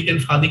രക്തം എത്തിക്കാൻ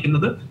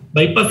സാധിക്കുന്നത്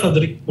ബൈപ്പാസ്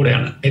സർജറി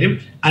കൂടെയാണ്. കാര്യം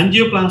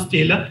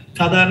ആൻജിയോപ്ലാസ്റ്റിയിൽ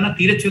സാധാരണ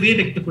തീരെ ചെറിയ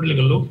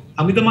രക്തക്കുഴലുകളിലോ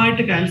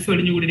അമിതമായിട്ട് കാൽസ്യം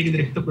അടിഞ്ഞുകൂടിയിരിക്കുന്ന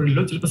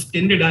രക്തക്കുഴലിലോ ചിലപ്പോൾ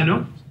സ്റ്റെന്റ് ഇടാനോ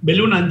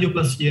ബലൂൺ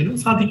ആൻജിയോപ്ലാസ്റ്റി ചെയ്യാനോ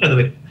സാധിക്കാതെ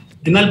വരും.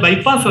 എന്നാൽ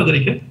ബൈപ്പാസ്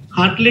സർജറിക്ക്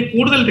ഹാർട്ടിലെ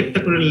കൂടുതൽ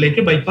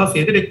രക്തക്കുഴലിലേക്ക് ബൈപ്പാസ്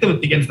ചെയ്ത് രക്തം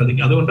എത്തിക്കാൻ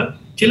സാധിക്കും. അതുകൊണ്ട്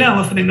ചില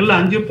അവസരങ്ങളിൽ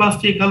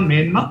ആൻജിയോപ്ലാസ്റ്റിയേക്കാൾ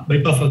മേന്മ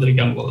ബൈപ്പാസ്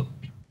സർജറിക്കാണ് പോകുന്നത്.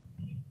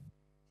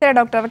 ശരി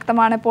ഡോക്ടർ,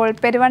 വ്യക്തമാണ്. ഇപ്പോൾ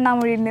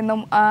പെരുവണ്ണാമൊഴിയിൽ നിന്നും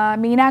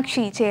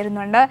മീനാക്ഷി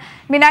ചേരുന്നുണ്ട്.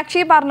 മീനാക്ഷി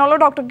പറഞ്ഞോളൂ,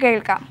 ഡോക്ടർ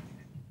കേൾക്കാം.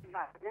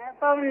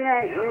 ഇപ്പം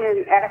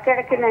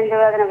ഇടയ്ക്കിടയ്ക്ക്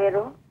നെഞ്ചുവേദന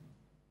വരും.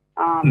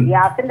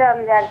 ഗ്യാസിന്റെ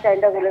വിചാരിച്ച്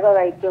അതിന്റെ ഗുളിക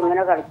കഴിക്കും,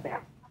 ഇങ്ങനെ കളിക്കാം.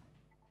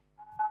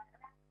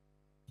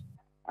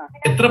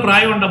 എത്ര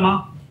പ്രായമുണ്ടമ്മ?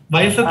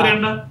 വയസ്സ്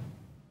എത്രയുണ്ട്?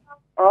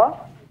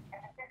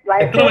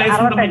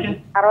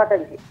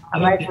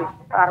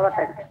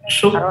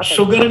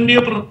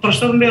 ഷുഗറിന്റെയോ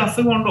പ്രഷറിന്റെയോ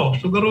അസുഖം ഉണ്ടോ?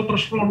 ഷുഗറോ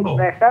പ്രഷറോ ഉണ്ടോ?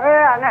 പ്രഷർ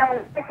അങ്ങനെ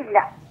ഇല്ല.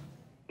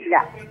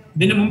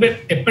 ഇതിനു മുമ്പ്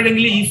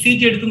എപ്പോഴെങ്കിലും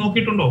ECG എടുത്ത്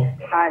നോക്കിയിട്ടുണ്ടോ?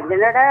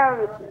 ഇതിനിടെ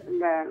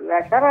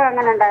പ്രഷർ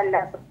അങ്ങനെ ഉണ്ടായില്ല,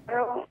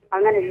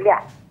 അങ്ങനെ ഇല്ല.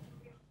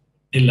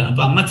 ഇല്ല.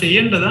 അപ്പൊ അമ്മ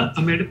ചെയ്യേണ്ടത്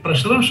അമ്മയുടെ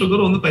പ്രഷറും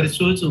ഷുഗറും ഒന്ന്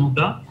പരിശോധിച്ച്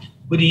നോക്കുക.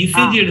 ഒരു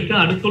ECG എടുത്ത്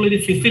അടുത്തുള്ള ഒരു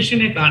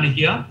ഫിസിഷ്യനെ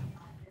കാണിക്കുക.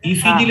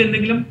 ECGയിൽ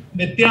എന്തെങ്കിലും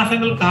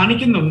വ്യത്യാസങ്ങൾ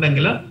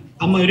കാണിക്കുന്നുണ്ടെങ്കിൽ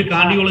അമ്മ ഒരു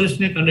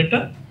കാർഡിയോളജിസ്റ്റിനെ കണ്ടിട്ട്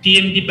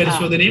TMT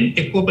പരിശോധനയും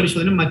എക്കോ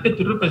പരിശോധനയും മറ്റ്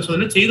തുടർ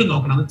പരിശോധന ചെയ്ത്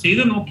നോക്കണം. അത്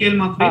ചെയ്ത് നോക്കിയാൽ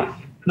മാത്രമേ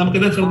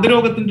നമുക്കിത്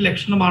ഹൃദ്രോഗത്തിന്റെ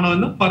ലക്ഷണമാണോ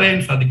എന്ന് പറയാൻ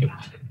സാധിക്കും.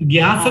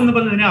 ഗ്യാസ് എന്ന്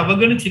പറഞ്ഞതിനെ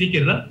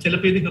അവഗണിച്ചിരിക്കരുത്.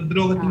 ചിലപ്പോൾ ഇത്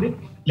ഹൃദ്രോഗത്തിന്റെ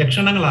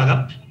ലക്ഷണങ്ങളാകാം.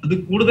 അത്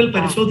കൂടുതൽ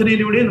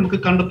പരിശോധനയിലൂടെ നമുക്ക്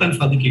കണ്ടെത്താൻ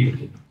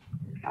സാധിക്കുകയുള്ളൂ.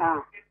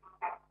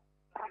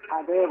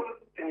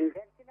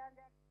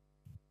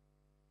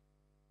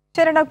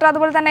 ശരി ഡോക്ടർ,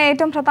 അതുപോലെ തന്നെ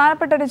ഏറ്റവും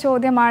പ്രധാനപ്പെട്ട ഒരു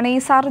ചോദ്യമാണ് ഈ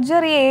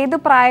സർജറി ഏത്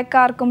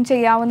പ്രായക്കാർക്കും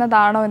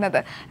ചെയ്യാവുന്നതാണോ എന്നത്.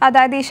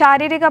 അതായത് ഈ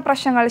ശാരീരിക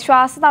പ്രശ്നങ്ങൾ,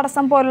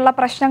 ശ്വാസതടസ്സം പോലുള്ള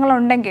പ്രശ്നങ്ങൾ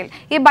ഉണ്ടെങ്കിൽ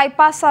ഈ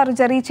ബൈപ്പാസ്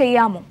സർജറി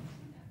ചെയ്യാമോ?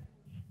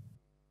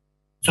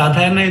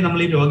 സാധാരണയായി നമ്മൾ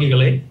ഈ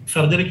രോഗികളെ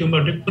സർജറിക്ക്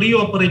മുമ്പ് പ്രീ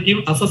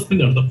ഓപ്പറേറ്റീവ്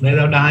അസസ്മെന്റ് നടത്തും.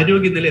 അതായത് അവരുടെ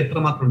ആരോഗ്യനില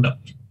എത്രമാത്രം ഉണ്ട്.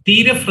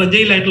 തീരെ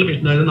ഫ്രജൈൽ ആയിട്ടുള്ള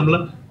പേഷ്യന്റ്, അതായത് നമ്മൾ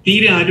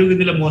തീരെ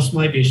ആരോഗ്യനില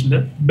മോശമായ പേഷ്യന്റ്,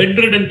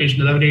 ബെഡ് റിഡൻ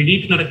പേഷ്യന്റ്, അവർ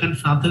എണീറ്റ് നടക്കാൻ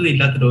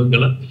സാധ്യതയില്ലാത്ത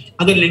രോഗികൾ,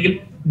 അതല്ലെങ്കിൽ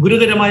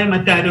ഗുരുതരമായ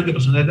മറ്റ് ആരോഗ്യ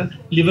പ്രശ്നം, അതായത്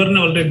ലിവറിന്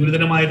വളരെ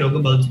ഗുരുതരമായ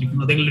രോഗം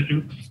ബാധിച്ചിരിക്കുന്നു, അല്ലെങ്കിൽ ഒരു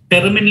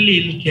ടെർമിനലി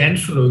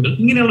ക്യാൻസർ രോഗികൾ,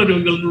 ഇങ്ങനെയുള്ള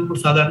രോഗികളിൽ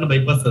നിന്നും സാധാരണ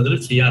ബൈപ്പാസ് സർജറി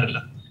ചെയ്യാറില്ല.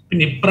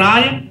 പിന്നെ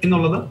പ്രായം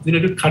എന്നുള്ളത്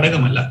ഇതിനൊരു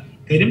ഘടകമല്ല.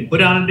 കാര്യം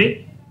ഒരാളുടെ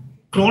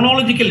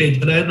ക്രോണോളജിക്കൽ ഏജ്,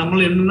 അതായത് നമ്മൾ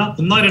എണ്ണുന്ന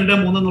 1, 2,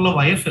 3 എന്നുള്ള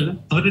വയസ്സല്ല,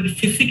 അവരുടെ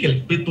ഫിസിക്കൽ,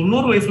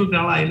 90 വയസ്സുള്ള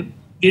ഒരാളായാലും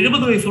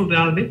 70 വയസ്സുള്ള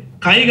ഒരാളുടെ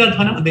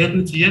കായികാധ്വാനം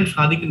അദ്ദേഹത്തിന് ചെയ്യാൻ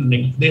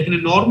സാധിക്കുന്നുണ്ടെങ്കിൽ, അദ്ദേഹത്തിന്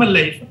നോർമൽ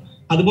ലൈഫ്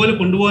അതുപോലെ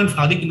കൊണ്ടുപോകാൻ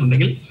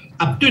സാധിക്കുന്നുണ്ടെങ്കിൽ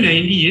up to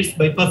 90 years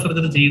bypass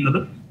surgery ചെയ്യുന്നത്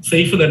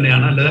സേഫ്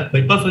തന്നെയാണ്. അല്ലാതെ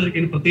ബൈപ്പാസ്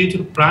സർജറിക്ക് പ്രത്യേകിച്ച്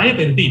ഒരു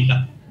പ്രായപരിധി ഇല്ല.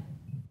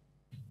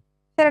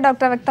 ശരി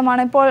ഡോക്ടർ,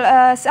 വ്യക്തമാണ്. ഇപ്പോൾ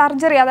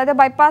സർജറി, അതായത്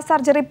ബൈപ്പാസ്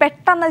സർജറി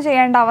പെട്ടെന്ന്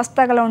ചെയ്യേണ്ട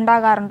അവസ്ഥകൾ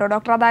ഉണ്ടാകാറുണ്ടോ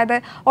ഡോക്ടർ? അതായത്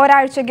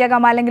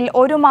ഒരാഴ്ചയ്ക്കകം അല്ലെങ്കിൽ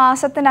ഒരു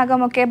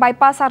മാസത്തിനകമൊക്കെ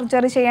ബൈപ്പാസ്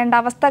സർജറി ചെയ്യേണ്ട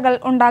അവസ്ഥകൾ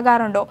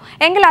ഉണ്ടാകാറുണ്ടോ?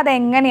 എങ്കിൽ അത്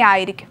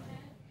എങ്ങനെയായിരിക്കും?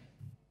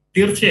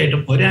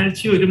 തീർച്ചയായിട്ടും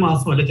ഒരാഴ്ചയോ ഒരു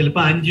മാസമോ അല്ല,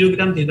 ചിലപ്പോൾ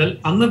ആൻജിയോഗ്രാം ചെയ്താൽ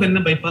അന്ന് തന്നെ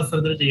ബൈപ്പാസ്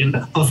സർജറി ചെയ്യേണ്ട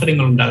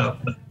അവസരങ്ങൾ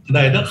ഉണ്ടാകാറുണ്ട്.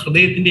 അതായത്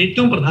ഹൃദയത്തിന്റെ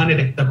ഏറ്റവും പ്രധാന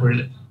രക്തക്കുഴൽ,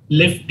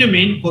 ലെഫ്റ്റ്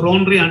മെയിൻ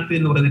കൊറോണറി ആർട്ടറി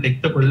എന്ന് പറയുന്ന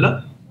രക്തക്കുഴൽ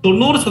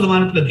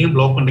 90%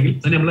 ബ്ലോക്ക് ഉണ്ടെങ്കിൽ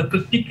അതിനെ നമ്മൾ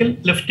ക്രിട്ടിക്കൽ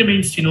ലെഫ്റ്റ്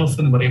മെയിൻ സ്റ്റിനോസ്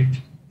എന്ന് പറയും.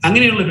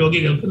 അങ്ങനെയുള്ള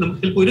രോഗികൾക്ക് നമുക്ക്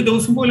ചിലപ്പോൾ ഒരു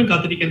ദിവസം പോലും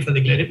കാത്തിരിക്കാൻ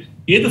സാധിക്കില്ല.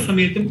 ഏത്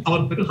സമയത്തും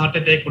അവർക്കൊരു ഹാർട്ട്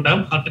അറ്റാക്ക്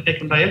ഉണ്ടാകും. ഹാർട്ട്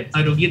അറ്റാക്ക് ഉണ്ടായാൽ ആ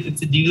രോഗിയെ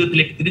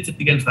ജീവിതത്തിലേക്ക്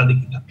തിരിച്ചെത്തിക്കാൻ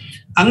സാധിക്കില്ല.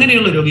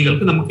 അങ്ങനെയുള്ള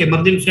രോഗികൾക്ക് നമുക്ക്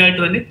എമർജൻസി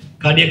ആയിട്ട് തന്നെ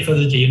കാർഡിയാക്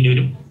സർജറി ചെയ്യേണ്ടി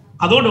വരും.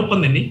 അതോടൊപ്പം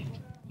തന്നെ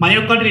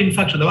മയോകാർഡിയൽ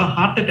ഇൻഫാക്ഷൻ അഥവാ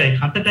ഹാർട്ട്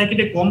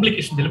അറ്റാക്കിന്റെ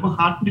കോംപ്ലിക്കേഷൻ, ചിലപ്പോൾ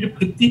ഹാർട്ടിന്റെ ഒരു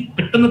ഭിത്തി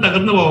പെട്ടെന്ന്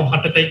തകർന്നു പോകാം.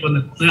 ഹാർട്ട് അറ്റാക്ക്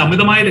വന്ന്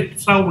അമിതമായ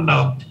രക്തസ്രാവം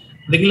ഉണ്ടാകും.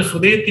 അല്ലെങ്കിൽ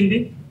ഹൃദയത്തിന്റെ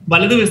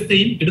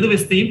വലതുവശത്തെയും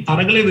ഇടതുവശത്തെയും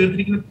അറകളെ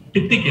വേർതിരിക്കുന്ന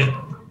ഭിത്തിക്ക്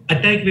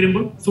അറ്റാക്ക്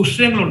വരുമ്പോൾ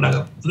സുഷിരങ്ങൾ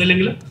ഉണ്ടാകാം.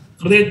 അതല്ലെങ്കിൽ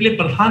ഹൃദയത്തിലെ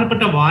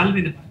പ്രധാനപ്പെട്ട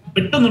വാൽവിന്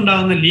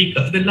പെട്ടെന്നുണ്ടാകുന്ന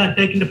ലീക്ക്, ഇതെല്ലാം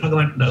അറ്റാക്കിന്റെ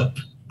ഭാഗമായിട്ടുണ്ടാകും.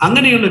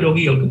 അങ്ങനെയുള്ള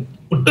രോഗികൾക്ക്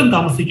ഒട്ടും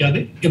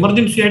താമസിക്കാതെ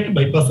എമർജൻസി ആയിട്ട്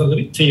ബൈപ്പാസ്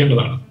സർജറി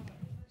ചെയ്യേണ്ടതാണ്.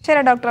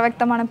 ശരി ഡോക്ടർ,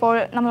 വ്യക്തമാണ്. ഇപ്പോൾ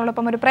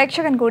നമ്മളോടൊപ്പം ഒരു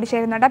പ്രേക്ഷകൻ കൂടി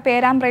ചേരുന്നുണ്ട്.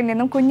 പേരാമ്പ്രയിൽ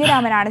നിന്നും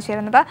കുഞ്ഞിരാമനാണ്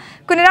ചേരുന്നത്.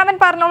 കുഞ്ഞിരാമൻ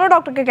പറഞ്ഞോളൂ,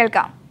 ഡോക്ടർക്ക്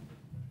കേൾക്കാം.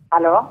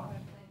 ഹലോ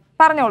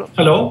പറഞ്ഞോളൂ.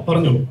 ഹലോ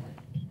പറഞ്ഞോളൂ.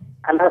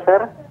 Hello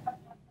sir.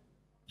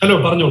 ഹലോ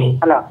പറഞ്ഞോളൂ.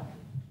 ഹലോ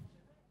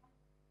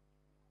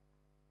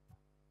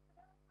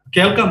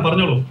കേൾക്കാം,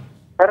 പറഞ്ഞോളൂ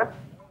സർ.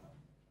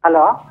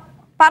 ഹലോ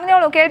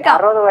പറഞ്ഞോളൂ, കേൾക്കാം.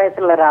 60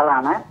 വയസ്സുള്ള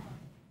ഒരാളാണ്.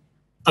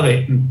 അതെ.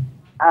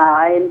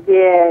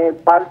 എനിക്ക്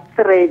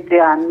പൾസ് റേറ്റ്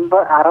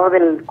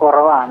 60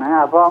 കുറവാണ്.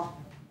 അപ്പൊ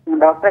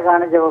ഡോക്ടറെ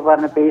കാണിച്ചപ്പോ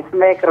പറഞ്ഞു പേസ്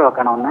മേക്കർ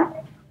വെക്കണമെന്ന്.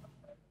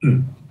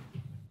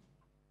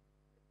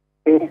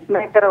 പേസ്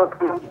മേക്കർ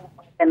വെക്കണം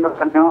എന്ന്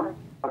പറഞ്ഞു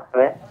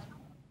ഡോക്ടറെ.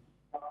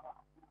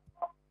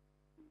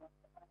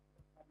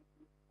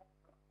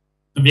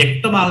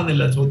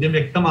 വ്യക്തമാകുന്നില്ല, ചോദ്യം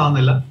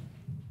വ്യക്തമാകുന്നില്ല.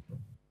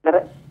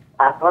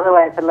 60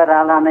 വയസ്സുള്ള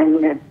ഒരാളാണ്.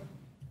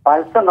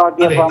 പൾസ്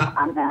നോക്കിയപ്പോ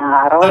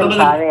 60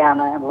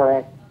 താഴെയാണ് ഉള്ളത്.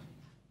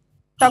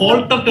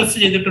 ഹോൾട്ടർ ടെസ്റ്റ്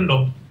ചെയ്തിട്ടുണ്ടോ?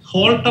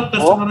 ഹോൾട്ടർ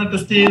ടെസ്റ്റ്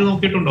ടെസ്റ്റ് ചെയ്ത്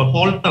നോക്കിയിട്ടുണ്ടോ?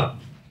 ഹോൾട്ടർ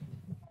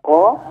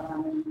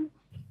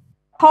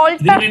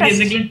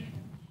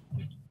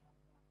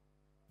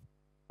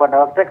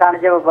ഡോക്ടറെ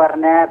കാണിച്ചപ്പോ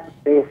പറഞ്ഞ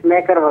പേസ്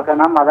മേക്കർ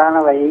വെക്കണം, അതാണ്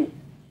വഴി.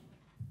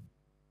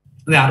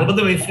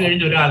 60 വയസ്സ്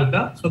കഴിഞ്ഞ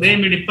ഒരാൾക്ക്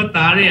ഹൃദയമിടിപ്പ്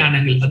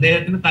താഴെയാണെങ്കിൽ,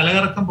 അദ്ദേഹത്തിന്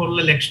തലകറക്കം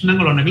പോലുള്ള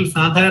ലക്ഷണങ്ങൾ ഉണ്ടെങ്കിൽ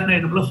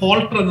സാധാരണയായി നമ്മൾ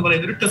ഹോൾട്ടർ എന്ന്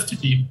പറയുന്ന ഒരു ടെസ്റ്റ്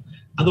ചെയ്യും.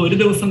 അത് 1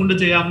 ദിവസം കൊണ്ട്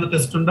ചെയ്യാവുന്ന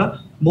ടെസ്റ്റ് ഉണ്ട്,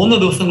 3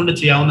 ദിവസം കൊണ്ട്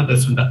ചെയ്യാവുന്ന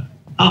ടെസ്റ്റ് ഉണ്ട്.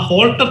 ആ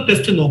ഹോൾട്ടർ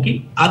ടെസ്റ്റ് നോക്കി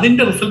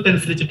അതിന്റെ റിസൾട്ട്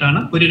അനുസരിച്ചിട്ടാണ്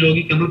ഒരു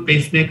രോഗിക്ക് നമ്മൾ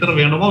പേസ് മേക്കർ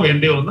വേണമോ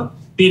വേണ്ടയോ എന്ന്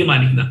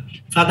തീരുമാനിക്കുന്നത്.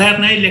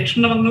 സാധാരണയായി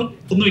ലക്ഷണങ്ങൾ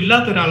ഒന്നും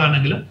ഇല്ലാത്ത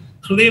ഒരാളാണെങ്കിൽ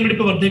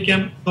ഹൃദയമിടിപ്പ്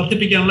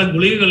വർദ്ധിപ്പിക്കാനുള്ള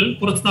ഗുളികകളിൽ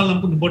കുറച്ചുനാൾ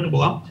നമുക്ക് മുമ്പോട്ട്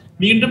പോകാം.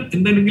 വീണ്ടും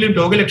എന്തെങ്കിലും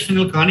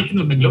രോഗലക്ഷണങ്ങൾ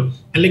കാണിക്കുന്നുണ്ടെങ്കിലോ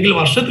അല്ലെങ്കിൽ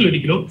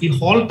വർഷത്തിലൊരിക്കലോ ഈ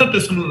ഹോൾട്ടർ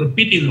ടെസ്റ്റ് നമ്മൾ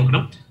റിപ്പീറ്റ് ചെയ്ത്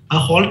നോക്കണം. ആ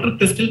ഹോൾട്ടർ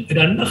ടെസ്റ്റിൽ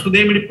 2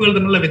 ഹൃദയമിടിപ്പുകൾ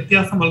തമ്മിലുള്ള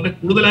വ്യത്യാസം വളരെ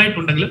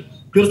കൂടുതലായിട്ടുണ്ടെങ്കിൽ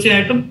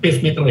തീർച്ചയായിട്ടും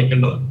പേസ് മേക്കർ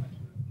വയ്ക്കേണ്ടതാണ്.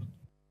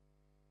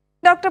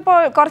 ഡോക്ടർ,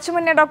 ഇപ്പോൾ കുറച്ചു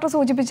മുന്നേ ഡോക്ടർ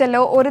സൂചിപ്പിച്ചല്ലോ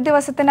 1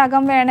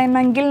 ദിവസത്തിനകം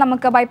വേണമെങ്കിൽ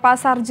നമുക്ക്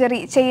ബൈപ്പാസ് സർജറി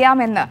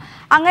ചെയ്യാമെന്ന്.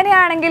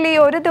 അങ്ങനെയാണെങ്കിൽ ഈ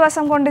 1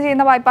 ദിവസം കൊണ്ട്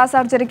ചെയ്യുന്ന ബൈപ്പാസ്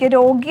സർജറിക്ക്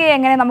രോഗിയെ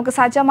എങ്ങനെ നമുക്ക്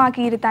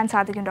സജ്ജമാക്കി ഇരുത്താൻ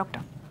സാധിക്കും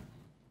ഡോക്ടർ?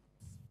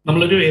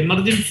 നമ്മളൊരു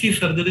എമർജൻസി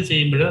സർജറി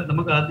ചെയ്യുമ്പോൾ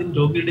നമുക്ക് ആദ്യം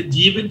രോഗിയുടെ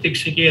ജീവൻ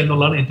രക്ഷിക്കുക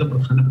എന്നുള്ളതാണ് ഏറ്റവും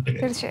പ്രധാനപ്പെട്ട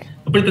കാര്യം.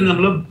 അപ്പോൾ തന്നെ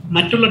നമ്മൾ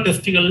മറ്റുള്ള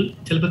ടെസ്റ്റുകളിൽ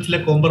ചിലപ്പോൾ ചില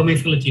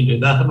കോംപ്രമൈസുകൾ ചെയ്യുന്നത്.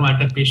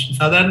 ഉദാഹരണമായിട്ട് പേഷ്യന്റ്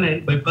സാധാരണയായി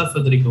ബൈപ്പാസ്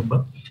സർജറിക്ക് മുമ്പ്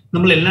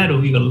നമ്മൾ എല്ലാ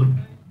രോഗികളിലും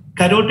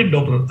കരോട്ടിക്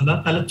ഡോപ്ലർ,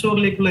 അതായത്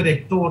തലച്ചോറിലേക്കുള്ള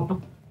രക്തഓട്ടം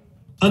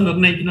അത്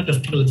നിർണ്ണയിക്കുന്ന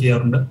ടെസ്റ്റുകൾ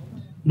ചെയ്യാറുണ്ട്.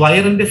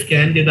 വയറിന്റെ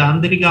സ്കാൻ ചെയ്ത്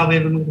ആന്തരിക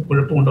അവയവങ്ങൾക്ക്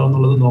കുഴപ്പമുണ്ടോ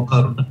എന്നുള്ളത്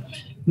നോക്കാറുണ്ട്.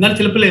 എന്നാൽ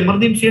ചിലപ്പോൾ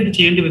എമർജൻസി ആയിട്ട്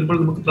ചെയ്യേണ്ടി വരുമ്പോൾ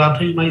നമുക്ക്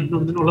പ്രാഥമികമായി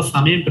ഇതിനൊന്നിനുള്ള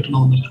സമയം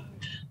കിട്ടണമെന്നില്ല.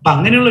 അപ്പൊ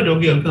അങ്ങനെയുള്ള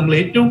രോഗികൾക്ക് നമ്മൾ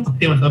ഏറ്റവും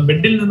അത്യാവശ്യം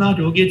ബെഡിൽ നിന്ന് ആ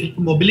രോഗിയെ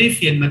ചിലപ്പോൾ മൊബിലൈസ്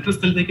ചെയ്യാൻ മറ്റൊരു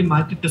സ്ഥലത്തേക്ക്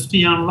മാറ്റി ടെസ്റ്റ്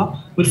ചെയ്യാനുള്ള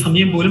ഒരു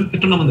സമയം പോലും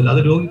കിട്ടണമെന്നില്ല.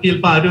 അത് രോഗിക്ക്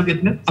ചിലപ്പോൾ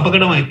ആരോഗ്യത്തിന്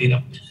അപകടമായി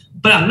തീരാം.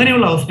 അപ്പൊ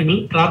അങ്ങനെയുള്ള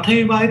അവസരങ്ങളിൽ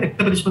പ്രാഥമികമായ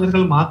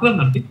രക്തപരിശോധനകൾ മാത്രം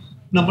നടത്തി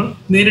നമ്മൾ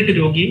നേരിട്ട്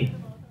രോഗിയെ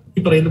ഈ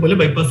പറയുന്ന പോലെ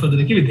ബൈപ്പാസ്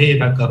സർജറിക്ക്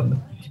വിധേയരാക്കാറുണ്ട്.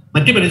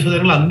 മറ്റ്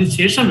പരിശോധനകൾ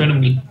അതിനുശേഷം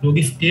വേണമെങ്കിൽ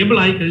രോഗി സ്റ്റേബിൾ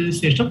ആയി കഴിഞ്ഞ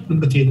ശേഷം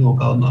നമുക്ക് ചെയ്തു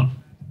നോക്കാവുന്നതാണ്.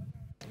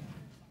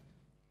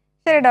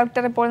 ശരി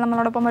ഡോക്ടർ, ഇപ്പോൾ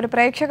നമ്മളോടൊപ്പം ഒരു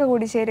പ്രേക്ഷക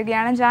കൂടി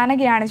ചേരുകയാണ്.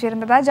 ജാനകിയാണ്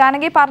ചേരുന്നത്.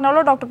 ജാനകി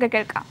പറഞ്ഞോളൂ, ഡോക്ടർക്ക്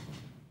കേൾക്കാം.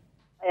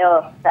 അയ്യോ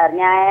സാർ,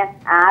 ഞാൻ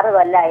 6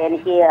 കൊല്ലമായി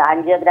എനിക്ക്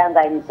ആൻജിയോഗ്രാം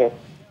കഴിഞ്ഞിട്ട്.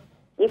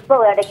 ഇപ്പൊ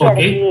ഇടയ്ക്ക്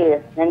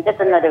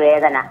നെഞ്ചത്തുന്നൊരു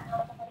വേദന,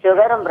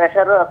 ഷുഗറും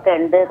പ്രഷറും ഒക്കെ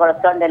ഉണ്ട്,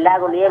 കൊളസ്ട്രോളിന്റെ എല്ലാ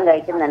ഗുളികയും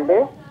കഴിക്കുന്നുണ്ട്.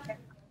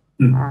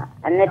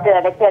 എന്നിട്ട്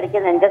ഇടയ്ക്ക്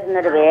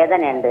നെഞ്ചത്തുന്നൊരു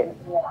വേദനയുണ്ട്.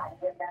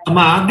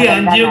 ആദ്യം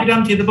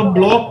ആൻജിയോഗ്രാം ചെയ്തപ്പോ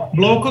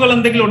ബ്ലോക്കുകൾ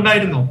എന്തെങ്കിലും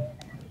ഉണ്ടായിരുന്നോ?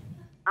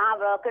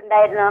 ബ്ലോക്ക്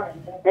ഉണ്ടായിരുന്നു.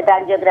 എന്നിട്ട്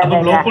ആൻജിയോഗ്രാം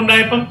ബ്ലോക്ക്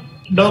ഉണ്ടായപ്പം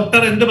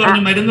ഡോക്ടർ എന്ത്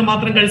പറഞ്ഞു? മരുന്ന്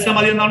മാത്രം കഴിച്ചാൽ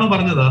മതി എന്നാണോ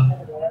പറഞ്ഞത്?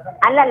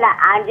 അല്ലല്ല,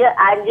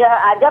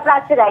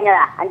 ആൻജിയോപ്ലാസ്റ്റി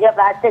കഴിഞ്ഞതാ.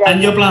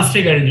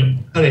 ആൻജിയോപ്ലാസ്റ്റി കഴിഞ്ഞു.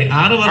 അതെ,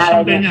 6 വർഷം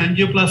കഴിഞ്ഞ്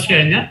ആൻജിയോപ്ലാസ്റ്റി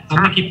കഴിഞ്ഞ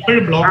അമ്മയ്ക്ക്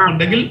ഇപ്പോഴും ബ്ലോക്ക്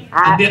ഉണ്ടെങ്കിൽ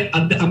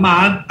അമ്മ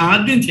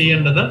ആദ്യം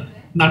ചെയ്യേണ്ടത്,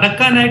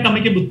 നടക്കാനായിട്ട്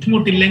അമ്മയ്ക്ക്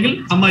ബുദ്ധിമുട്ടില്ലെങ്കിൽ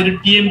അമ്മ ഒരു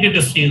TMT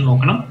ടെസ്റ്റ് ചെയ്ത്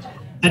നോക്കണം.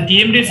 ആ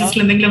TMT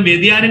ടെസ്റ്റിൽ എന്തെങ്കിലും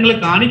വ്യതിയാനങ്ങൾ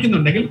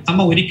കാണിക്കുന്നുണ്ടെങ്കിൽ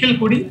അമ്മ ഒരിക്കൽ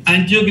കൂടി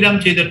ആൻജിയോഗ്രാം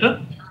ചെയ്തിട്ട്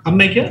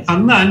അമ്മയ്ക്ക്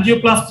അന്ന്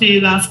ആൻജിയോപ്ലാസ്റ്റി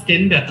ചെയ്ത ആ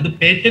സ്റ്റെന്റ് അത്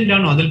പേറ്റന്റ്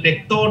ആണോ, അതിൽ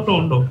രക്തോട്ടം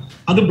ഉണ്ടോ,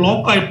 അത്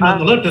ബ്ലോക്ക് ആയിട്ടുണ്ടോ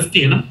എന്നുള്ളത് ടെസ്റ്റ്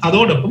ചെയ്യണം.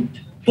 അതോടൊപ്പം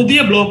പുതിയ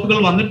ബ്ലോക്കുകൾ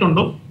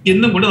വന്നിട്ടുണ്ടോ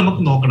എന്നും കൂടി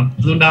നമുക്ക് നോക്കണം.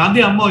 അതുകൊണ്ട്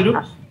ആദ്യം അമ്മ ഒരു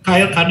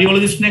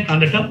കാർഡിയോളജിസ്റ്റിനെ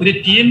കണ്ടിട്ട് ഒരു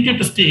TMT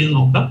ടെസ്റ്റ് ചെയ്ത്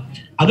നോക്കാം.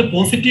 അത്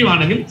പോസിറ്റീവ്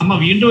ആണെങ്കിൽ അമ്മ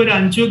വീണ്ടും ഒരു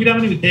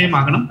ആൻജിയോഗ്രാമിന്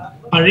വിധേയമാകണം.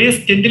 പഴയ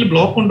സ്റ്റെന്റിൽ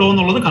ബ്ലോക്ക് ഉണ്ടോ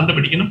എന്നുള്ളത്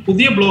കണ്ടുപിടിക്കണം.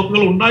 പുതിയ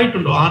ബ്ലോക്കുകൾ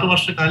ഉണ്ടായിട്ടുണ്ടോ, 6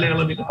 വർഷ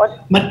കാലയളവിൽ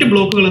മറ്റ്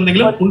ബ്ലോക്കുകൾ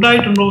എന്തെങ്കിലും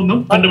ഉണ്ടായിട്ടുണ്ടോ എന്നും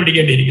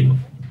കണ്ടുപിടിക്കേണ്ടിയിരിക്കുന്നു.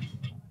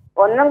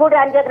 ഒന്നും കൂടി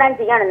ആൻജിയോഗ്രാം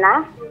ചെയ്യണമെന്നാ?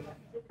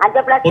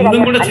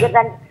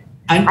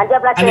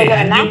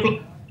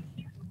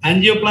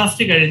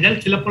 ആൻജിയോപ്ലാസ്റ്റി കഴിഞ്ഞാൽ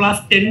ചിലപ്പോൾ ആ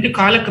സ്റ്റെന്റ്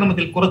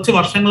കാലക്രമത്തിൽ കുറച്ച്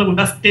വർഷങ്ങൾ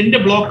കൊണ്ട് ആ സ്റ്റെന്റ്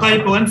ബ്ലോക്കായി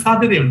പോകാൻ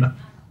സാധ്യതയുണ്ട്.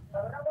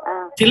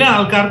 ചില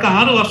ആൾക്കാർക്ക്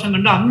 6 വർഷം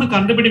കൊണ്ട് അന്ന്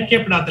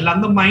കണ്ടുപിടിക്കപ്പെടാത്തില്ല,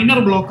 അന്ന് മൈനർ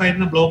ബ്ലോക്ക്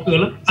ആയിരുന്ന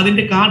ബ്ലോക്കുകൾ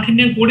അതിന്റെ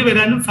കാഠിന്യം കൂടി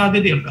വരാനും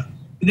സാധ്യതയുണ്ട്.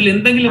 ഇതിൽ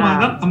എന്തെങ്കിലും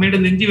ആകാം അമ്മയുടെ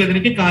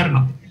നെഞ്ചുവേദനയ്ക്ക്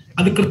കാരണം.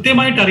 അത്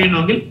കൃത്യമായിട്ട്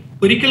അറിയണമെങ്കിൽ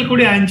ഒരിക്കൽ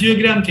കൂടി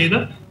ആൻജിയോഗ്രാം ചെയ്ത്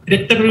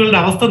രക്തക്കുഴലുകളുടെ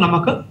അവസ്ഥ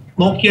നമുക്ക്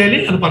നോക്കിയാലേ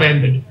അത് പറയാൻ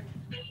പറ്റും.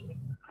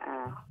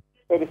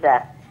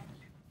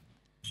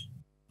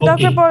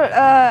 ഡോക്ടർ, ഇപ്പോൾ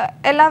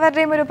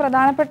എല്ലാവരുടെയും ഒരു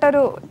പ്രധാനപ്പെട്ട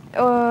ഒരു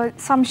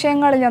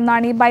സംശയങ്ങളിൽ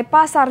ഒന്നാണ് ഈ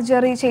ബൈപ്പാസ്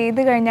സർജറി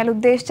ചെയ്തു കഴിഞ്ഞാൽ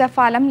ഉദ്ദേശിച്ച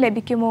ഫലം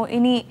ലഭിക്കുമോ,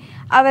 ഇനി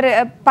അവർ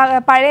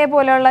പഴയ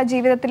പോലെയുള്ള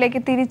ജീവിതത്തിലേക്ക്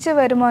തിരിച്ചു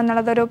വരുമോ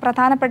എന്നുള്ളതൊരു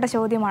പ്രധാനപ്പെട്ട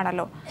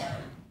ചോദ്യമാണല്ലോ.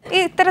 ഈ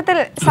ഇത്തരത്തിൽ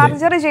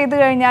സർജറി ചെയ്തു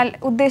കഴിഞ്ഞാൽ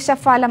ഉദ്ദേശിച്ച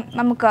ഫലം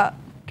നമുക്ക്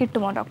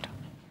കിട്ടുമോ ഡോക്ടർ?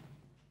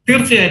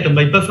 തീർച്ചയായിട്ടും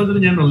ബൈപ്പാസ് സർജറി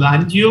ഞാനുള്ള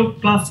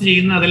ആൻജിയോപ്ലാസ്റ്റി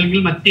ചെയ്യുന്ന അതല്ലെങ്കിൽ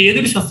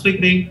മറ്റേതൊരു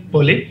ശസ്ത്രക്രിയയും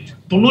പോലെ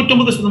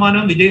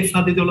 99% വിജയ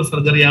സാധ്യതയുള്ള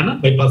സർജറിയാണ്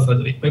ബൈപ്പാസ്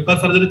സർജറി.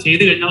 ബൈപ്പാസ് സർജറി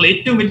ചെയ്തു കഴിഞ്ഞാൽ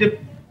ഏറ്റവും വലിയ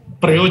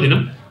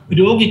പ്രയോജനം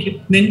രോഗിക്ക്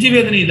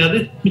നെഞ്ചുവേദനയില്ലാതെ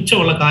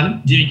മിച്ചമുള്ള കാലം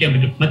ജീവിക്കാൻ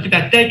പറ്റും, മറ്റൊരു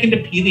അറ്റാക്കിന്റെ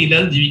ഭീതി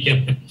ഇല്ലാതെ ജീവിക്കാൻ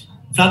പറ്റും.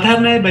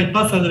 സാധാരണയായി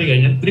ബൈപ്പാസ് സർജറി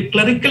കഴിഞ്ഞാൽ ഒരു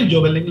ക്ലറിക്കൽ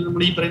ജോബ് അല്ലെങ്കിൽ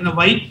നമ്മൾ ഈ പറയുന്ന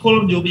വൈറ്റ്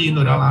കോളർ ജോബ് ചെയ്യുന്ന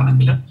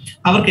ഒരാളാണെങ്കിൽ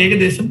അവർക്ക്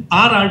ഏകദേശം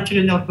 6 ആഴ്ച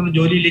കഴിഞ്ഞ് അവർക്ക്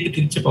ജോലിയിലേക്ക്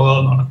തിരിച്ചു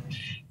പോകാവുന്നതാണ്.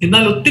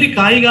 എന്നാൽ ഒത്തിരി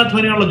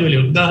കായികാധ്വാനമുള്ള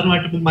ജോലികൾ,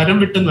 ഉദാഹരണമായിട്ട് ഇപ്പം മരം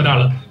വെട്ടുന്ന ഒരാൾ,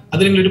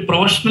 അതല്ലെങ്കിൽ ഒരു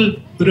പ്രൊഫഷണൽ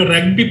ഒരു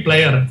റഗ്ബി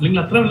പ്ലെയർ, അല്ലെങ്കിൽ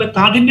അത്ര വലിയ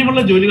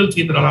കാഠിന്യമുള്ള ജോലികൾ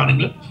ചെയ്യുന്ന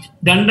ഒരാളാണെങ്കിൽ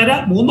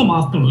 2.5-3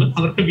 മാസത്തിനുള്ളിൽ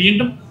അവർക്ക്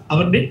വീണ്ടും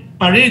അവരുടെ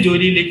പഴയ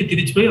ജോലിയിലേക്ക്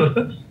തിരിച്ചുപോയി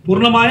അവർക്ക്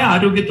പൂർണ്ണമായ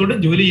ആരോഗ്യത്തോടെ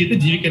ജോലി ചെയ്ത്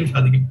ജീവിക്കാൻ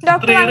സാധിക്കും.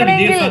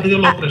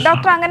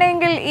 ഡോക്ടർ,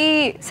 അങ്ങനെയെങ്കിൽ ഈ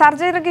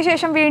സർജറിക്ക്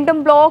ശേഷം വീണ്ടും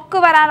ബ്ലോക്ക്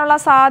വരാനുള്ള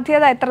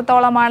സാധ്യത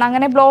എത്രത്തോളമാണ്?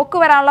 അങ്ങനെ ബ്ലോക്ക്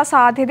വരാനുള്ള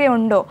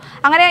സാധ്യതയുണ്ടോ?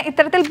 അങ്ങനെ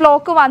ഇത്തരത്തിൽ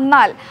ബ്ലോക്ക്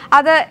വന്നാൽ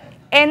അത്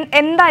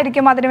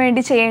എന്തായിരിക്കും അതിനു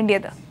വേണ്ടി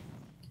ചെയ്യേണ്ടത്?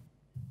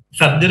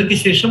 സർജറിക്ക്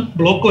ശേഷം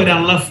ബ്ലോക്ക്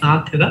വരാനുള്ള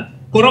സാധ്യത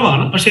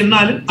കുറവാണ്, പക്ഷെ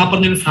എന്നാലും ആ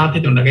പറഞ്ഞൊരു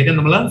സാധ്യത ഉണ്ട്. കാര്യം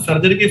നമ്മൾ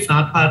സർജറിക്ക്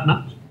സാധാരണ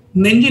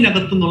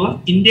നെഞ്ചിനകത്തുനിന്നുള്ള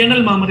ഇന്റേണൽ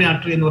മാമറി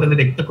ആർട്ടറി എന്ന് പറയുന്ന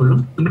രക്തക്കൊള്ളും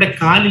നമ്മുടെ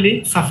കാലിലെ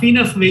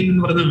സഫീനസ് വെയിൻ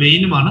എന്ന് പറയുന്ന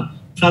വെയിനുമാണ്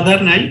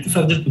സാധാരണയായി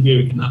സർജറിക്ക്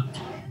ഉപയോഗിക്കുന്നത്.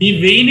 ഈ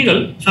വെയിനുകൾ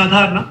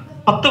സാധാരണ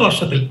 10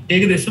 വർഷത്തിൽ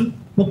ഏകദേശം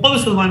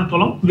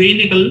 30%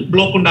 വെയിനുകളിൽ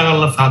ബ്ലോക്ക്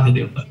ഉണ്ടാകാനുള്ള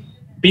സാധ്യതയുണ്ട്.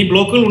 ഈ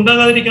ബ്ലോക്കുകൾ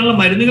ഉണ്ടാകാതിരിക്കാനുള്ള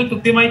മരുന്നുകൾ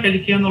കൃത്യമായി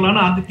കഴിക്കുക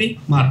എന്നുള്ളതാണ് ആദ്യത്തെ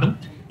മാർഗം.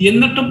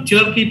 എന്നിട്ടും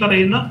ചിലർക്ക് ഈ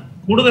പറയുന്ന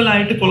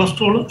കൂടുതലായിട്ട്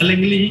കൊളസ്ട്രോൾ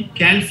അല്ലെങ്കിൽ ഈ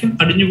കാൽസ്യം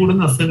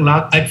അടിഞ്ഞുകൂടുന്ന അസുഖങ്ങൾ,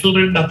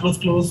 ആക്സിലറേറ്റഡ്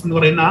അത്രോസ്ക്ലെറോസിസ് എന്ന്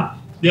പറയുന്ന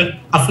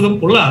അസുഖം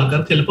ഉള്ള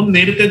ആൾക്കാർ ചിലപ്പം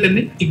നേരത്തെ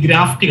തന്നെ ഈ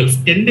ഗ്രാഫ്റ്റുകൾ,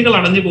 സ്റ്റെന്റുകൾ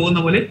അടഞ്ഞു പോകുന്ന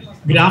പോലെ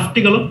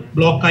ഗ്രാഫ്റ്റുകളും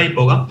ബ്ലോക്കായി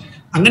പോകാം.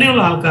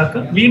 അങ്ങനെയുള്ള ആൾക്കാർക്ക്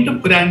വീണ്ടും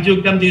ഒരു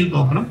ആൻജിയോഗ്രാം ചെയ്ത്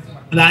നോക്കണം.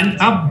 അത്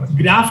ആ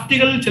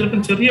ഗ്രാഫ്റ്റുകളിൽ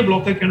ചിലപ്പോൾ ചെറിയ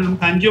ബ്ലോക്കൊക്കെയാണ്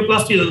നമുക്ക്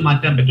ആൻജിയോപ്ലാസ്റ്റി ചെയ്ത്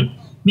മാറ്റാൻ പറ്റും.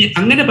 ഇനി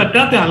അങ്ങനെ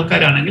പറ്റാത്ത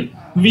ആൾക്കാരാണെങ്കിൽ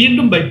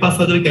വീണ്ടും ബൈപ്പാസ്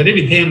സർജറിക്ക് വരെ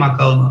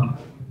വിധേയമാക്കാവുന്നതാണ്.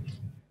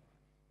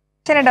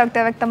 ശരി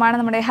ഡോക്ടർ, വ്യക്തമാണ്.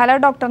 നമ്മുടെ ഹലോ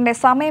ഡോക്ടറിന്റെ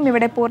സമയം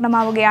ഇവിടെ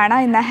പൂർണ്ണമാവുകയാണ്.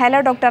 ഇന്ന് ഹലോ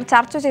ഡോക്ടർ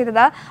ചർച്ച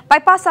ചെയ്തത്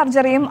ബൈപ്പാസ്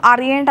സർജറിയും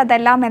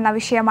അറിയേണ്ടതെല്ലാം എന്ന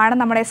വിഷയമാണ്.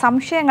 നമ്മുടെ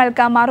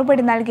സംശയങ്ങൾക്ക്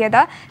മറുപടി നൽകിയത്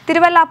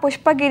തിരുവല്ല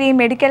പുഷ്പഗിരി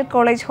മെഡിക്കൽ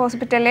കോളേജ്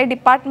ഹോസ്പിറ്റലിലെ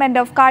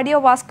ഡിപ്പാർട്ട്മെന്റ് ഓഫ്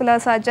കാർഡിയോവാസ്കുലർ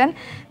സർജൻ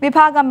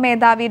വിഭാഗം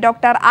മേധാവി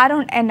ഡോക്ടർ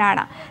അരുൺ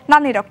ആണ്.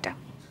 നന്ദി ഡോക്ടർ.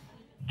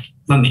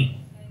 നന്ദി.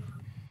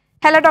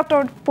 ഹലോ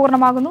ഡോക്ടർ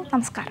പൂർണ്ണമാകുന്നു.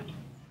 നമസ്കാരം.